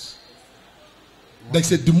names.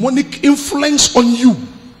 There's a demonic influence on you.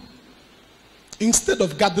 Instead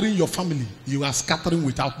of gathering your family, you are scattering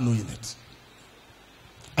without knowing it.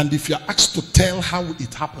 And if you are asked to tell how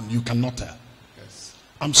it happened, you cannot tell. Yes.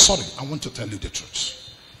 I'm sorry, I want to tell you the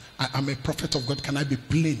truth. I am a prophet of God. Can I be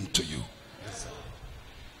plain to you? Yes,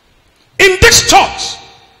 in this church,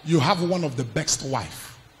 you have one of the best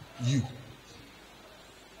wife. You.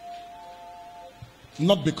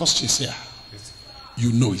 Not because she's here.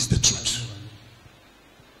 You know it's the truth.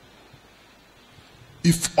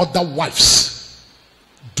 If other wives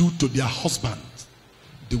do to their husbands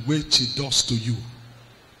the way she does to you,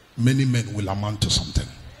 many men will amount to something.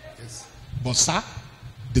 Yes. But sir,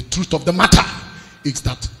 the truth of the matter is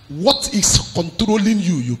that what is controlling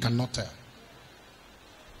you, you cannot tell.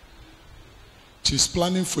 She's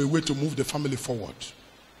planning for a way to move the family forward.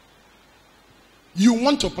 You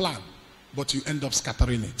want to plan, but you end up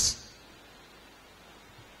scattering it.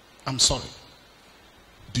 I'm sorry.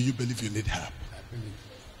 Do you believe you need help? I believe.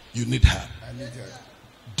 You need help. I need help.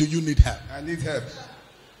 Do you need help? I need help.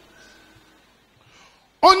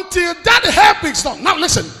 Until that help is done. Now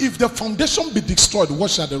listen, if the foundation be destroyed,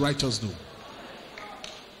 what shall the righteous do?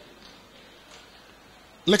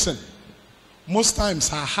 Listen, most times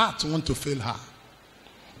her heart wants to fail her.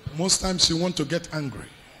 Most times she wants to get angry.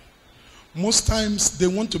 Most times they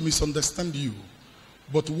want to misunderstand you.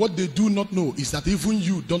 But what they do not know is that even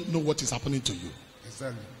you don't know what is happening to you.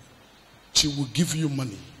 Exactly. She will give you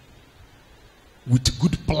money with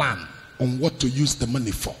good plan on what to use the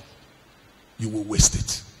money for. You will waste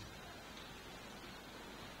it.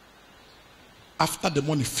 After the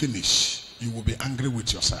money finish, you will be angry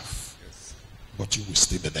with yourself. Yes. But you will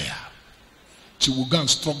stay there. She will go and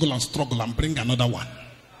struggle and bring another one.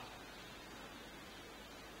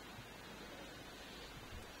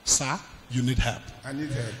 Sir, you need help. I need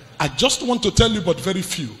help. I just want to tell you, but very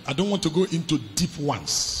few. I don't want to go into deep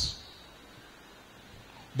ones.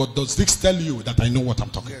 But does this tell you that I know what I'm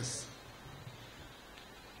talking? Yes.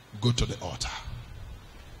 Go to the altar.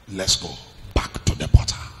 Let's go back to the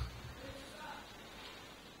potter.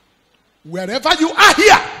 Wherever you are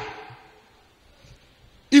here,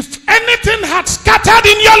 if anything had scattered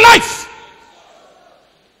in your life,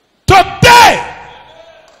 today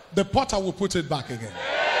the potter will put it back again.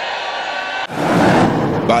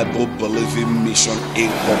 Bible Believing Mission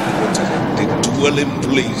Incorporated, the dwelling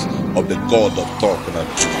place of the God of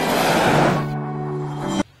Talknado.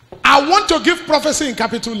 I want to give prophecy in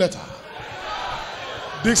capital letter.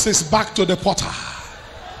 This is back to the potter.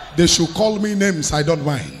 They should call me names, I don't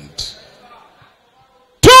mind.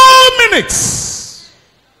 2 minutes.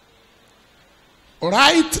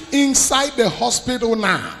 Right inside the hospital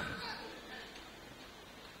now,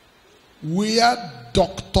 where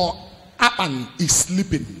Dr. Apan is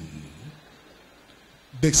sleeping.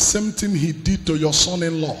 The same thing he did to your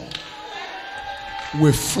son-in-law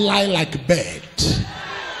will fly like a bird,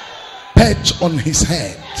 perch on his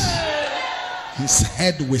head. His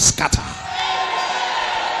head will scatter.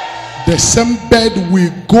 The same bird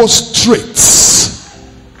will go straight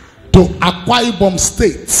to Akwa Ibom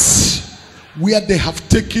State, where they have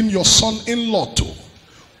taken your son-in-law to,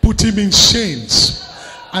 put him in chains,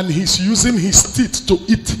 and he's using his teeth to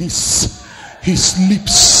eat his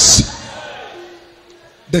lips.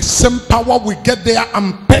 The same power will get there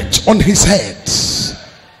and perch on his head,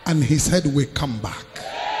 and his head will come back.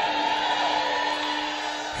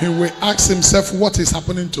 He will ask himself, what is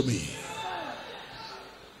happening to me?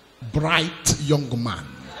 Bright young man,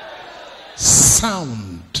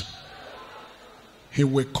 sound. He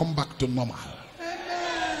will come back to normal.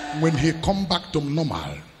 When he come back to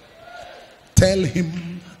normal, tell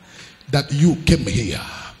him that you came here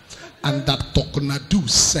and that Talknado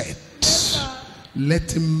said,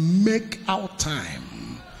 let him make out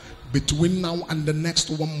time between now and the next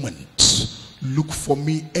 1 month. Look for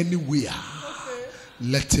me anywhere.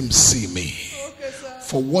 Let him see me.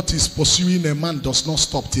 For what is pursuing a man does not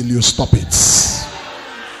stop till you stop it.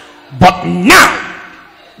 But now,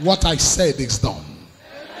 what I said is done.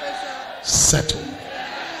 Settle.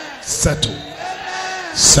 Settle.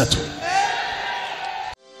 Settle.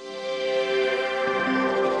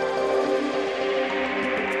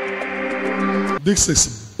 This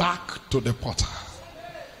is back to the potter.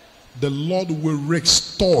 The Lord will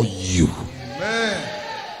restore you. Amen.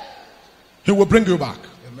 He will bring you back.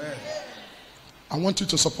 Amen. I want you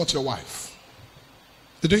to support your wife.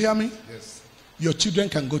 Did you hear me? Yes. Your children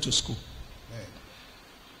can go to school. Amen.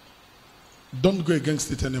 Don't go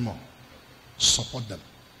against it anymore. Support them.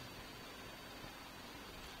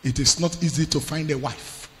 It is not easy to find a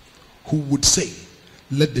wife who would say,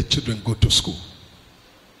 let the children go to school.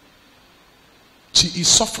 She is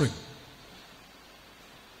suffering.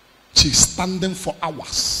 She is standing for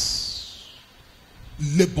hours,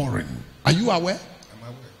 laboring. Are you aware? I'm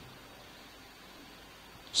aware.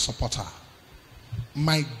 Support her.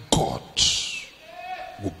 My God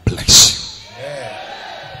will bless you.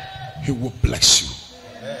 Amen. He will bless you.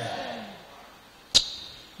 Amen.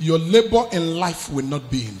 Your labor in life will not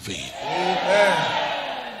be in vain. Amen.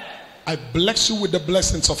 I bless you with the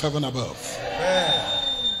blessings of heaven above. Amen.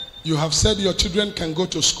 You have said your children can go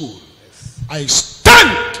to school. Yes. I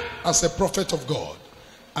stand as a prophet of God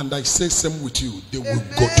And I say same with you. They will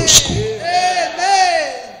go to school.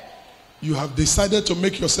 Amen. You have decided to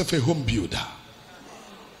make yourself a home builder.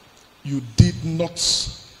 You did not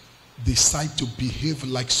decide to behave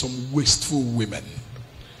like some wasteful women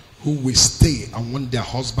who will stay and want their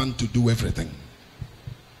husband to do everything.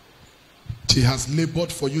 She has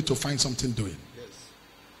labored for you to find something doing. Yes.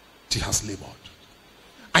 She has labored.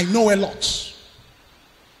 I know a lot.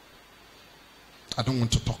 I don't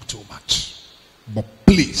want to talk too much. But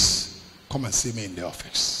please, come and see me in the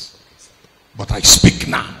office. But I speak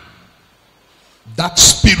now. That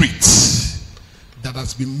spirit that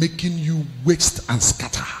has been making you waste and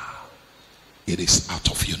scatter, it is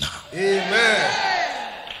out of you now.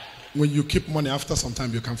 Amen. When you keep money, after some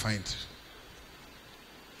time you can find it.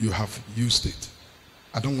 You have used it.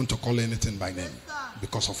 I don't want to call anything by name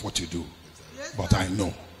because of what you do. But I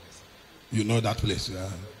know. You know that place. Yeah.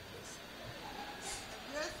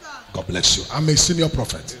 God bless you. I'm a senior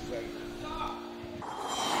prophet.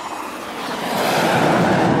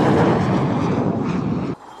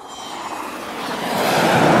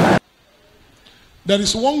 There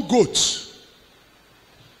is one goat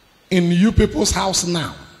in you people's house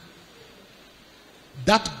now.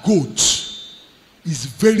 That goat is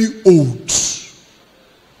very old,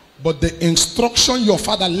 but the instruction your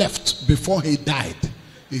father left before he died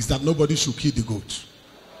is that nobody should kill the goat.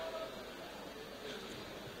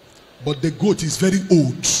 But the goat is very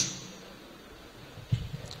old.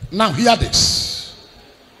 Now hear this.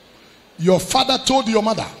 Your father told your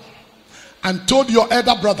mother and told your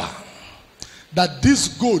elder brother that this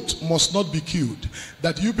goat must not be killed,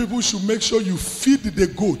 that you people should make sure you feed the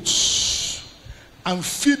goats and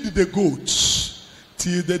feed the goats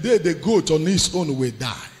till the day the goat on his own will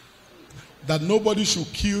die. That nobody should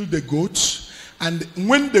kill the goat, and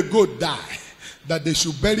when the goat die, that they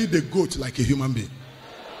should bury the goat like a human being.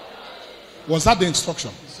 Was that the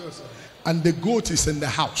instruction? And the goat is in the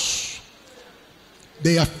house.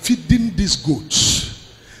 They are feeding this goat.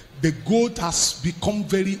 The goat has become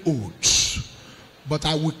very old, but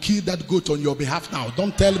I will kill that goat on your behalf now.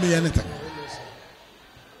 Don't tell me anything.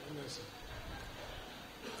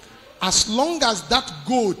 As long as that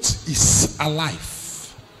goat is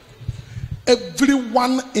alive,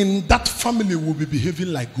 everyone in that family will be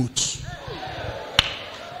behaving like goats.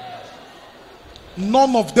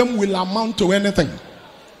 None of them will amount to anything.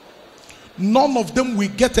 None of them will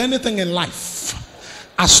get anything in life.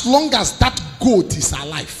 As long as that goat is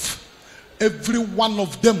alive, every one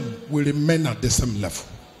of them will remain at the same level.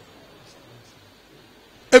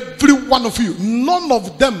 Every one of you, none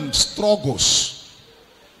of them struggles.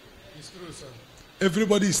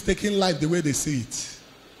 Everybody is taking life the way they see it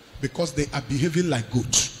because they are behaving like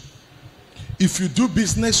goats. If you do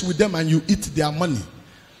business with them and you eat their money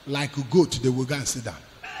like a goat, they will go and sit down.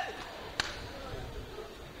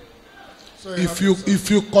 So if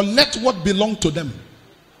you collect what belongs to them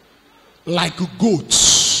like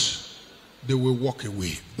goats, they will walk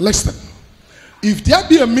away. Listen, if there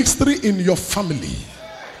be a mystery in your family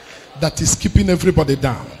that is keeping everybody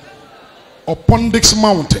down, upon this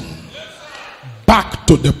mountain, back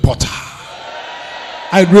to the potter,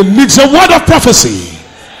 I release a word of prophecy.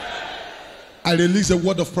 I release a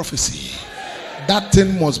word of prophecy. That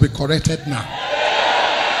thing must be corrected now.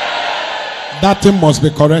 That thing must be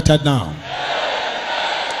corrected now.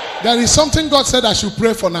 There is something God said I should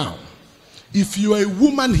pray for now. If you are a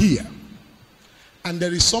woman here and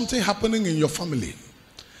there is something happening in your family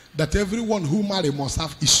that everyone who marry must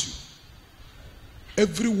have issue.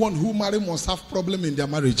 Everyone who marry must have problem in their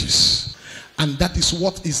marriages. And that is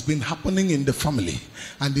what has been happening in the family.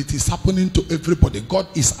 And it is happening to everybody. God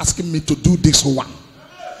is asking me to do this one.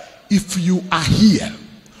 If you are here,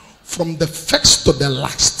 from the first to the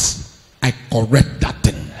last, I correct that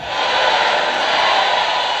thing.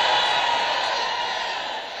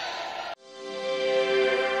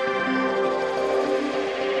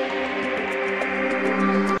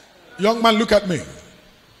 Young man, look at me.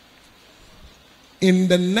 In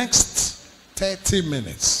the next 30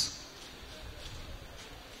 minutes,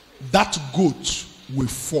 that goat will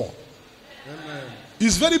fall. Amen.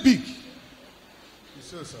 It's very big.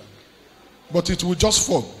 So, sir. But it will just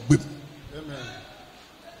fall. Amen.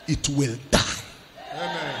 It will die.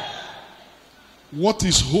 Amen. What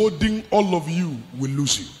is holding all of you will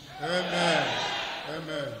lose you. Amen.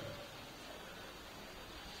 Amen.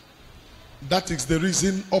 That is the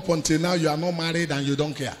reason up until now you are not married and you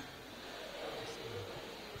don't care.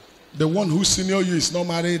 The one who senior you is not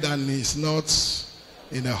married and is not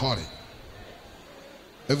in a hurry.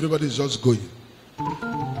 Everybody is just going.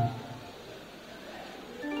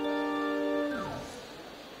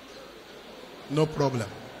 No problem.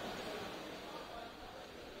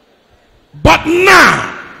 But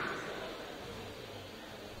now,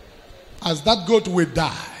 as that goat will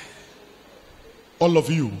die, all of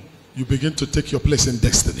you, you begin to take your place in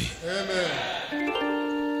destiny.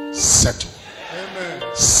 Amen. Settle. Amen.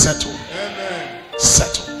 Settle. Amen.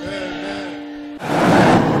 Settle. Amen.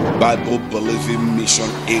 Bible Believing Mission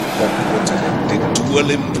Incorporated, the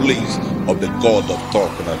dwelling place of the God of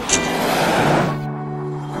Talknado.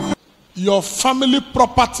 Your family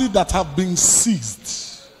property that have been seized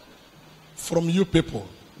from you people,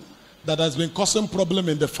 that has been causing problem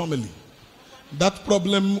in the family, that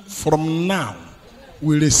problem from now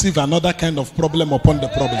will receive another kind of problem upon the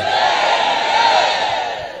problem.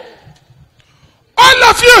 All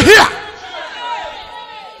of you here,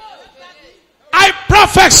 I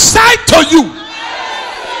prophesy to you,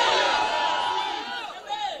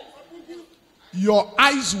 your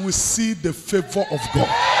eyes will see the favor of God.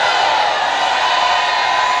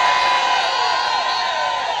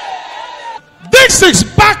 This is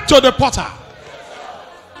back to the potter.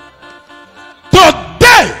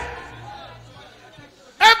 Today,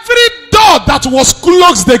 every door that was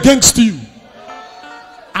closed against you,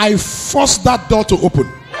 I force that door to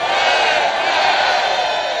open.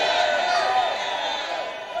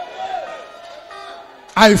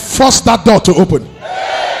 I force that door to open.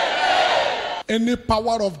 Any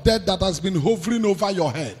power of death that has been hovering over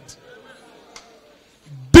your head,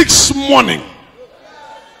 this morning,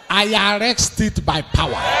 I arrest it by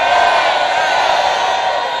power.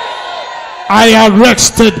 I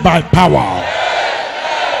arrest it by power.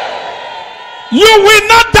 You will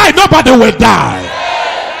not die, nobody will die.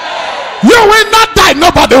 You will not die,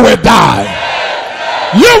 nobody will die.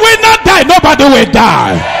 You will not die, nobody will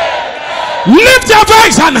die. Lift your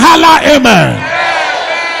voice and holler amen.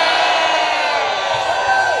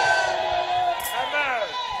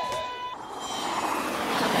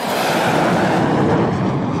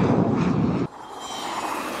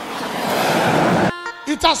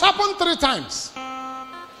 It has happened 3 times.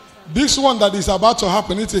 This one that is about to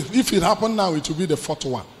happen, if it happened now, it will be the 4th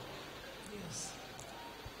one. Yes.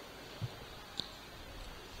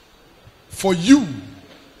 For you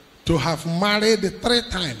to have married 3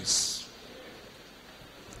 times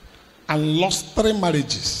and lost 3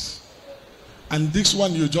 marriages, and this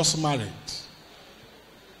one you just married,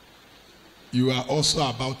 you are also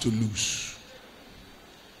about to lose.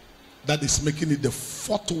 That is making it the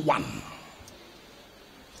 4th one.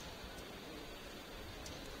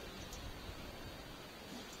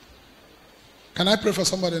 Can I pray for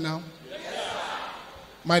somebody now? Yes.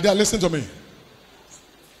 My dear, listen to me.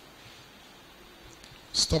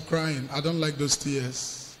 Stop crying. I don't like those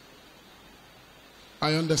tears.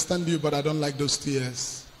 I understand you, but I don't like those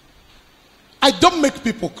tears. I don't make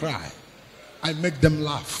people cry. I make them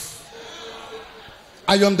laugh.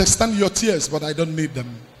 I understand your tears, but I don't need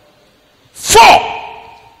them. 4.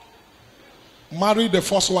 Marry the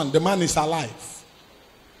first one. The man is alive,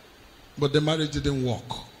 but the marriage didn't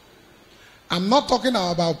work. I'm not talking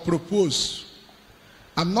about propose.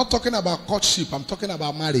 I'm not talking about courtship. I'm talking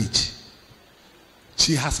about marriage.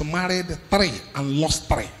 She has married 3 and lost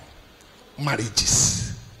 3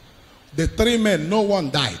 marriages. The 3 men, no one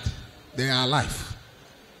died. They are alive.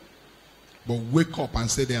 But wake up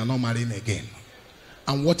and say they are not marrying again.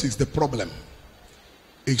 And what is the problem?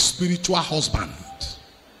 A spiritual husband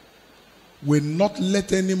will not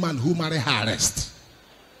let any man who marry her rest.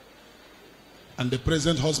 And the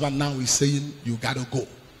present husband now is saying, you gotta go.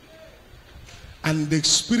 And the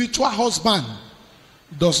spiritual husband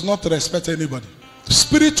does not respect anybody. The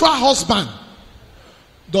spiritual husband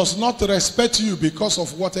does not respect you because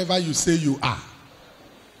of whatever you say you are.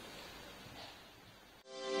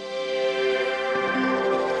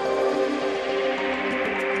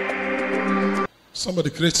 Somebody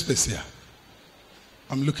create space here.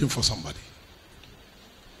 I'm looking for somebody.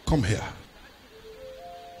 Come here.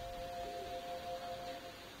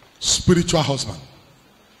 Spiritual husband.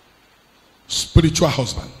 Spiritual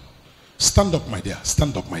husband. Stand up, my dear.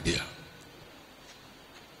 Stand up, my dear.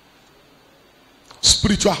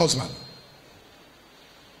 Spiritual husband.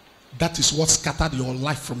 That is what scattered your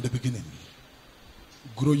life from the beginning.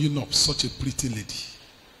 Growing up, such a pretty lady.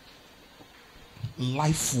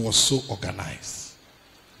 Life was so organized.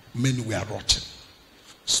 Men were rotting.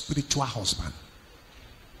 Spiritual husband.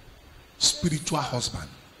 Spiritual husband.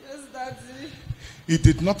 Yes, Daddy. It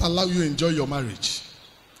did not allow you to enjoy your marriage.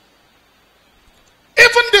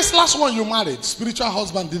 Even this last one you married, spiritual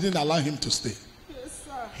husband didn't allow him to stay. Yes,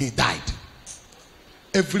 sir. He died.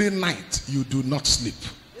 Every night you do not sleep.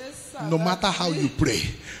 Yes, sir. No matter how you pray.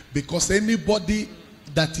 Because anybody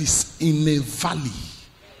that is in a valley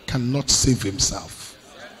cannot save himself.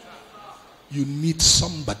 You need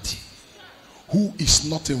somebody who is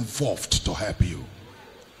not involved to help you.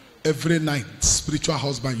 Every night, spiritual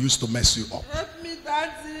husband used to mess you up. Help me,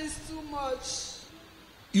 Daddy. It's too much.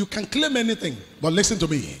 You can claim anything, but listen to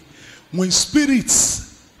me. When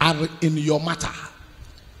spirits are in your matter,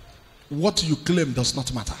 what you claim does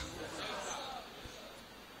not matter.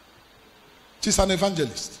 She's an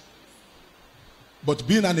evangelist. But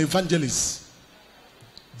being an evangelist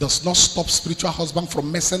does not stop spiritual husband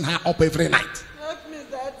from messing her up every night. Help me,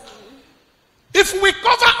 Daddy. If we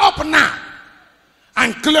cover up now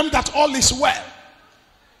and claim that all is well,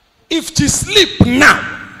 if she sleep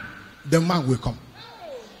now, the man will come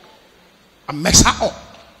and mess her up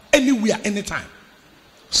anywhere, anytime.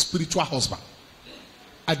 Spiritual husband.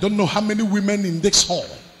 I don't know how many women in this hall,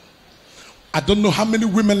 I don't know how many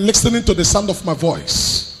women listening to the sound of my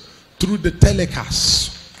voice through the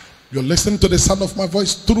telecast. You're listening to the sound of my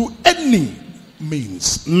voice through any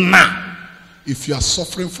means. Now, if you are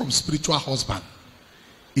suffering from spiritual husband,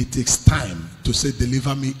 it takes time to say,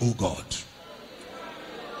 deliver me, oh God.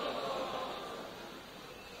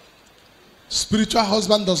 Spiritual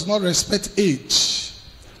husband does not respect age,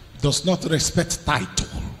 does not respect title.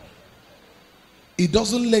 He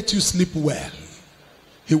doesn't let you sleep well.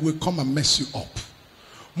 He will come and mess you up.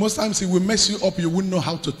 Most times he will mess you up, you wouldn't know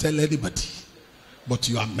how to tell anybody, but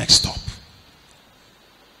you are messed up.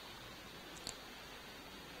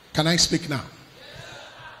 Can I speak now?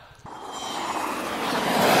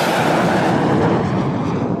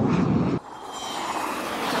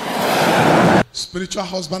 Spiritual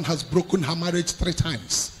husband has broken her marriage 3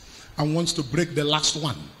 times and wants to break the last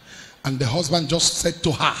one. And the husband just said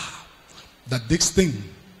to her that this thing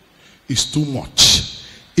is too much.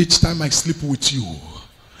 Each time I sleep with you,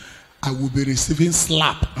 I will be receiving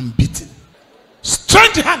slap and beating.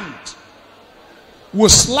 Strange hand will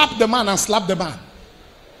slap the man and slap the man.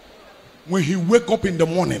 When he wake up in the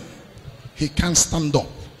morning, he can't stand up.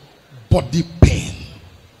 Body pain.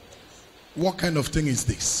 What kind of thing is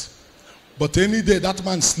this? But any day that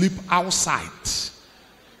man sleep outside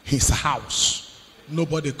his house,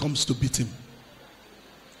 nobody comes to beat him.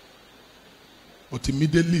 But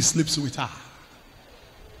immediately sleeps with her.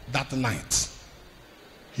 That night,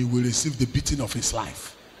 he will receive the beating of his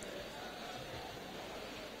life.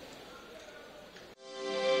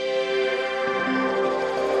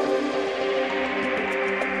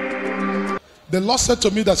 The Lord said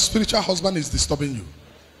to me that spiritual husband is disturbing you.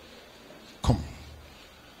 Come.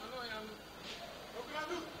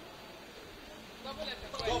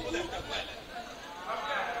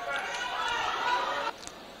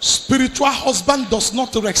 Spiritual husband does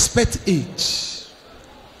not respect age.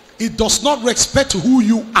 It does not respect who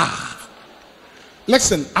you are.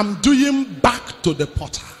 Listen, I'm doing back to the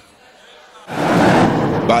potter.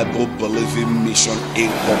 Bible believing mission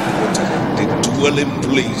incorporated, the dwelling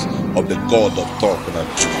place of the God of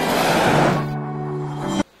Talknado.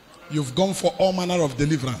 You've gone for all manner of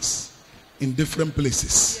deliverance in different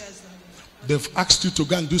places. Yes, They've asked you to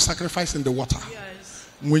go and do sacrifice in the water. yes.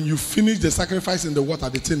 When you finish the sacrifice in the water,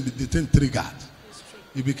 the thing triggered.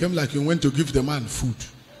 It became like you went to give the man food.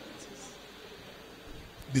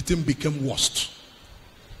 The thing became worst.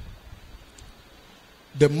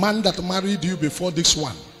 The man that married you before this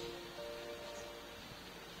one,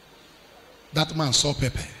 that man saw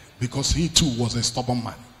pepper because he too was a stubborn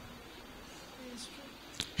man.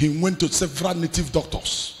 He went to several native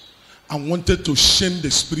doctors and wanted to shame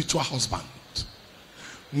the spiritual husband.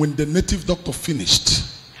 When the native doctor finished,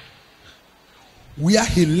 where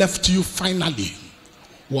he left you finally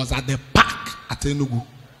was at the park at Enugu.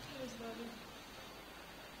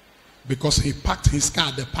 Because he parked his car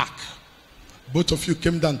at the park. Both of you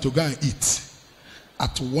came down to go and eat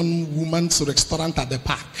at one woman's restaurant at the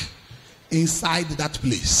park. Inside that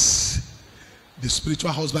place, the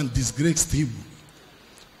spiritual husband disgraced him.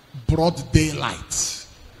 Broad daylight.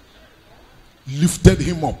 Lifted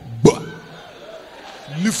him up. Bah.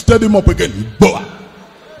 Lifted him up again. Bah.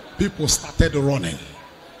 People started running.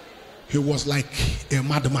 He was like a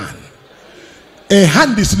madman. A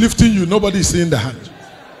hand is lifting you. Nobody is seeing the hand.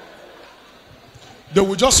 They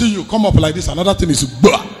will just see you come up like this. Another thing is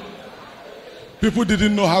bah. People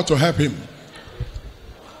didn't know how to help him.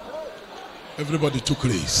 Everybody took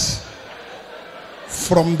race.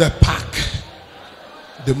 From the park,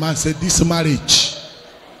 the man said, this marriage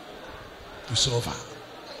is over.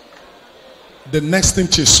 The next thing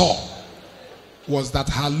she saw was that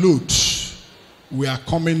her load were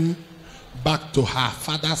coming back to her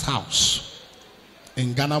father's house.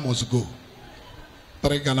 In Ghana must go.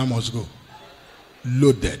 3 Ghana must go.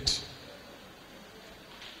 Loaded.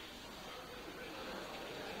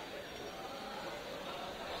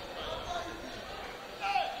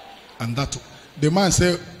 And The man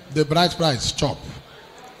said, the bride price, chop.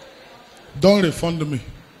 Don't refund me.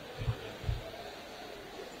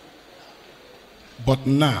 But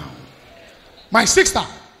now, my sister,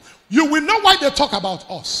 you will know why they talk about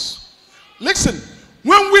us. Listen,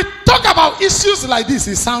 when we talk about issues like this,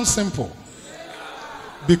 it sounds simple.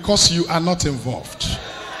 Because you are not involved.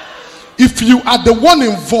 If you are the one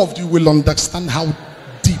involved, you will understand how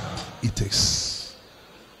deep it is.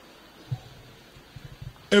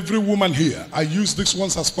 Every woman here, I use this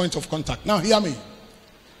once as point of contact. Now hear me.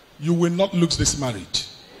 You will not lose this marriage.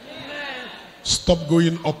 Stop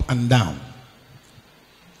going up and down.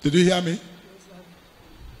 Did you hear me?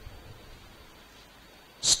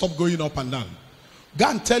 Stop going up and down. Go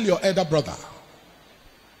and tell your elder brother,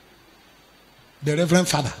 the Reverend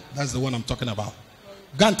Father, that's the one I'm talking about.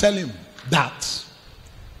 Go and tell him that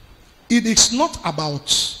it is not about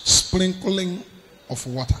sprinkling of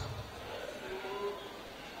water.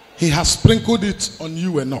 He has sprinkled it on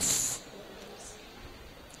you enough.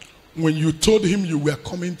 When you told him you were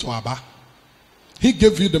coming to Abba, he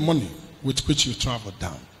gave you the money with which you traveled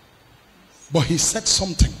down. But he said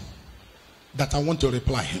something that I want to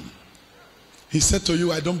reply him. He said to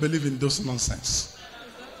you, I don't believe in those nonsense.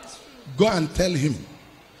 Go and tell him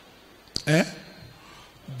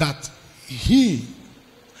that he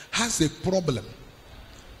has a problem.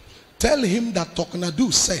 Tell him that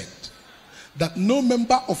Talknado said that no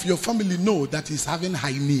member of your family know that he's having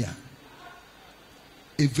hernia.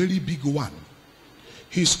 A very big one.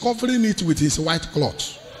 He's covering it with his white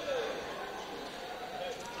cloth.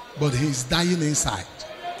 But he's dying inside.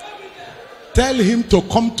 Tell him to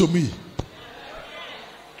come to me.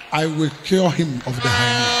 I will cure him of the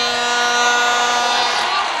hernia.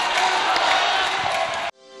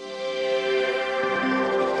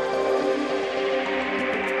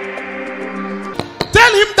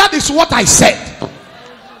 Tell him that is what I said.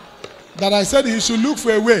 That I said he should look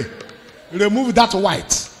for a way. Remove that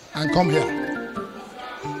white and come here.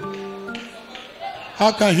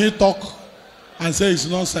 How can he talk and say it's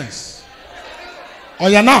nonsense? Oh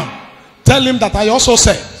yeah, now tell him that I also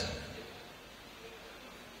said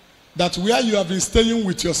that where you have been staying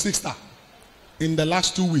with your sister in the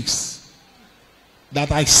last 2 weeks,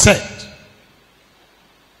 that I said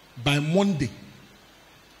by Monday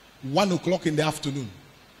 1 o'clock in the afternoon,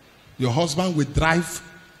 your husband will drive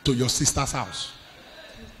to your sister's house.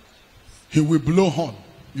 He will blow horn.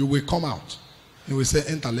 You will come out. He will say,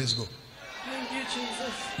 enter, let's go. Thank you,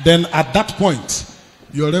 Jesus. Then at that point,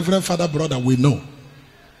 your Reverend Father brother will know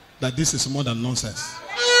that this is more than nonsense.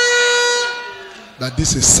 That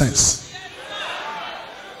this is sense.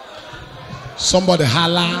 Somebody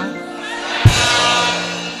holla.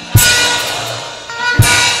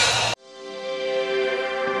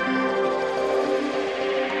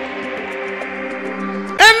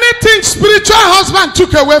 Anything spiritual husband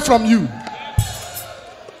took away from you,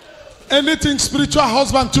 anything spiritual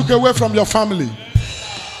husband took away from your family,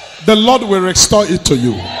 the Lord will restore it to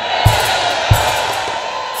you.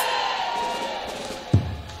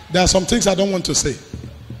 There are some things I don't want to say,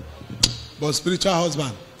 but spiritual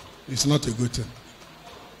husband is not a good thing.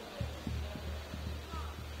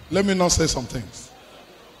 Let me not say some things,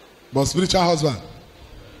 but spiritual husband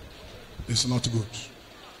is not good.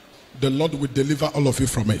 The Lord will deliver all of you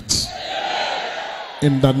from it.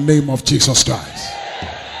 In the name of Jesus Christ.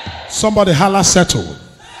 Somebody holla settle.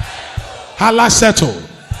 Holla settle.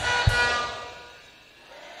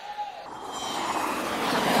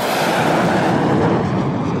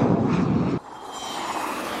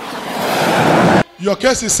 Your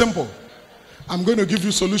case is simple. I'm going to give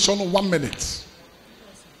you solution in 1 minute.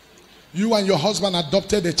 You and your husband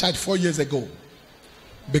adopted a child 4 years ago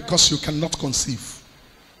because you cannot conceive.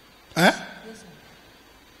 Eh?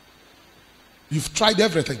 You've tried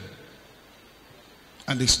everything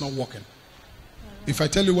and it's not working. If I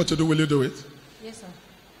tell you what to do, will you do it? Yes, sir.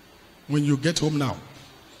 When you get home now,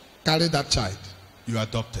 carry that child you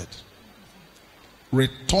adopted.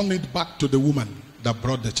 Return it back to the woman that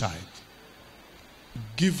brought the child.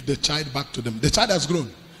 Give the child back to them. The child has grown.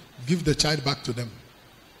 Give the child back to them.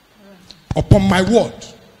 Upon my word,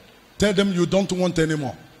 tell them you don't want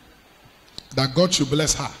anymore. That God should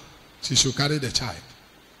bless her. She should carry the child.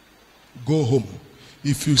 Go home.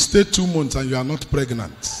 If you stay 2 months and you are not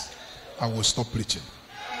pregnant, I will stop preaching.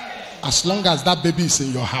 As long as that baby is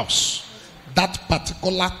in your house, that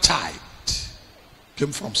particular child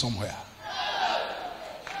came from somewhere.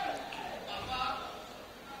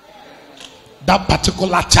 That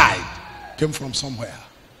particular child came from somewhere.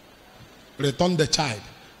 Return the child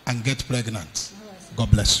and get pregnant.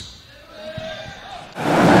 God bless you.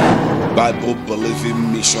 Bible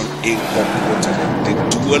Believing Mission Incorporated, the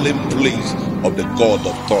dwelling place of the God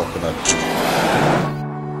of Talknado.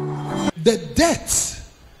 The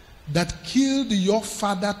death that killed your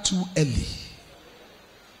father too early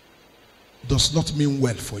does not mean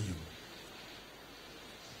well for you.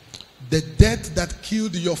 The death that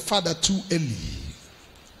killed your father too early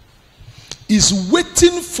is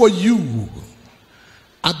waiting for you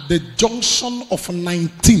at the junction of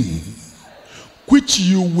 19, which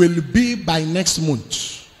you will be by next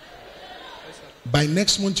month. By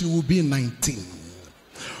next month, you will be 19.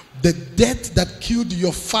 The death that killed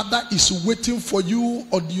your father is waiting for you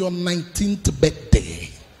on your 19th birthday.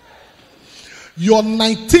 Your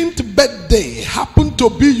 19th birthday happened to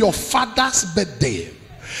be your father's birthday.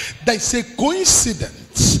 There is a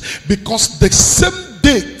coincidence because the same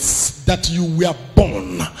date that you were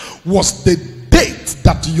born was the date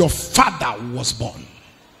that your father was born.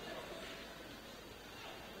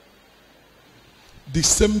 The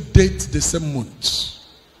same date, the same month.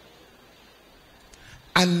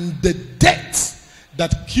 And the death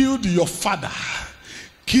that killed your father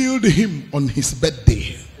killed him on his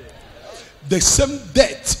birthday. The same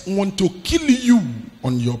death want to kill you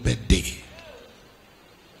on your birthday.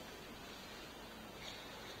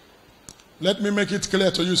 Let me make it clear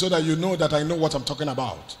to you so that you know that I know what I'm talking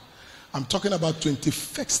about. I'm talking about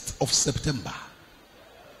 21st of September.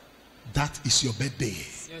 That is your birthday.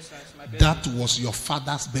 Yes, sir, it's my birthday. That was your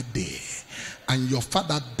father's birthday. And your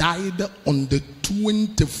father died on the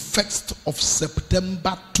 21st of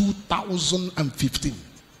September 2015.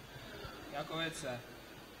 You're correct, sir.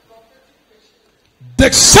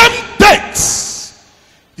 The same date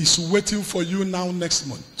is waiting for you now next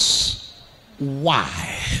month. Why?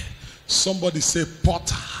 Somebody say,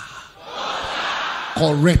 Potter,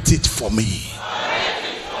 correct it for me.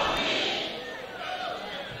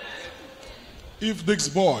 If this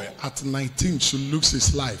boy at 19 should lose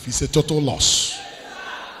his life, it's a total loss.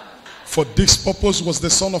 For this purpose was the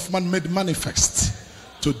Son of Man made manifest,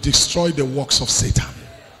 to destroy the works of Satan.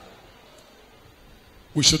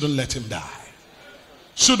 We shouldn't let him die.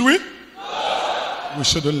 Should we? We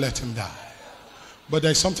shouldn't let him die. But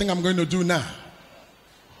there's something I'm going to do now.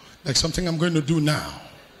 There's something I'm going to do now.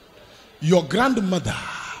 Your grandmother,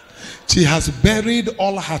 she has buried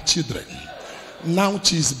all her children. Now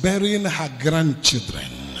she's burying her grandchildren.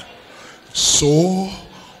 So,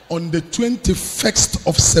 on the 21st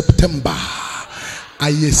of September, I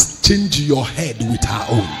exchange your head with her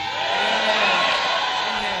own.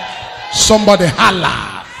 Somebody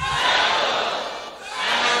holla.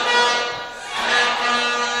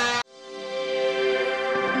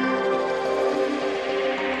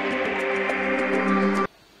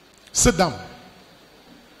 Sit down.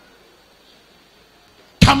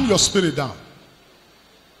 Calm your spirit down.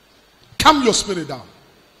 Calm your spirit down.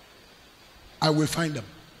 I will find them.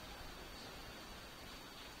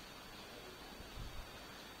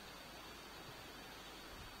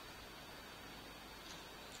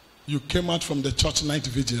 You came out from the church night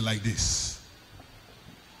vigil like this.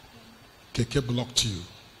 Keke blocked you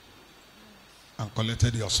and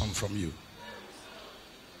collected your son from you.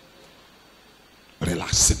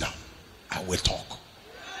 Relax, sit down. I will talk.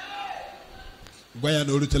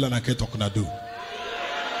 Talknado.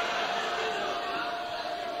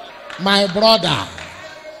 My brother,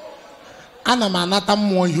 Anamanata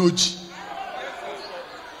Moyoji.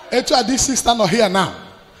 This sister not here now.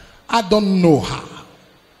 I don't know her.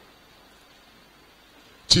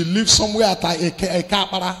 She lives somewhere at a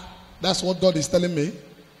Kapara. That's what God is telling me. That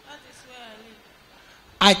is where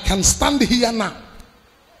I live. I can stand here now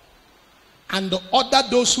and order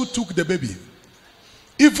those who took the baby,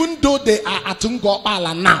 even though they are at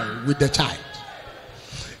Ngopala now with the child,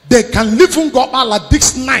 they can leave Ngopala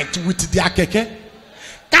this night with their keke,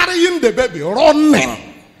 carrying the baby,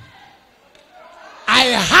 running. I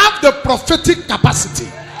have the prophetic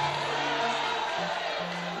capacity.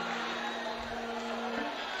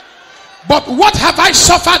 But what have I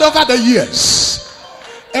suffered over the years?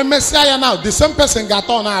 A Messiah now, the same person got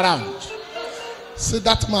turned around. See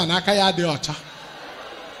that man, Akaya de Ocha.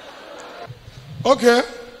 Okay.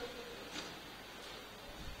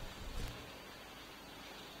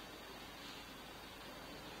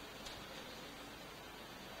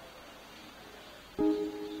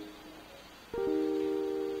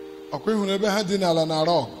 Okay, who never had dinner on a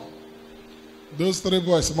rock. Those three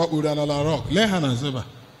boys, Makura on a rock. Lehana Zeba.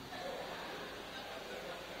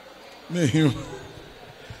 Ne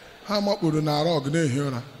how much would na rock ne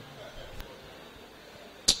here?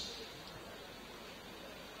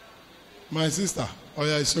 My sister, oh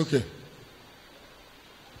yeah, it's okay.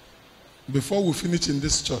 Before we finish in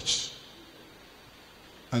this church,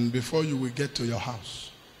 And before you will get to your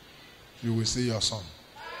house, you will see your son.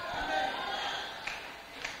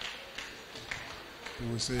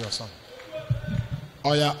 You will see your son.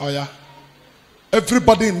 Oya, oya.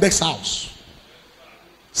 Everybody in this house,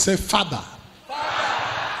 say, Father,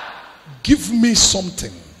 give me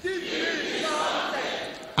something.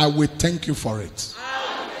 I will thank you for it.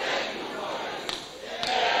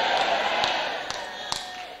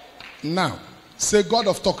 Now, say, God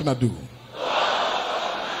of Talknado,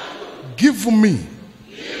 give me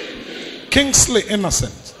Kingsley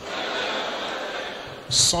Innocent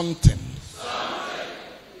something.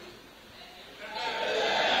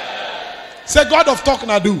 Say, God of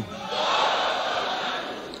Talknado,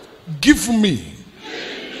 give me.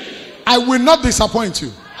 I will not disappoint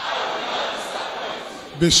you.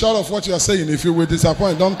 Be sure of what you are saying. If you will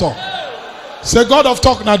disappoint, don't talk. Say, God of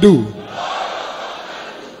Talknado,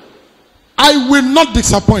 I will not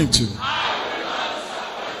disappoint you.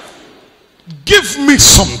 Give me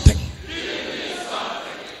something.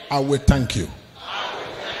 I will thank you.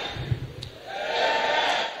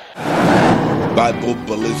 Bible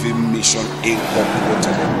Believing Mission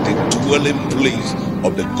Incorporated, the dwelling place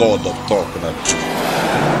of the God of Talknado.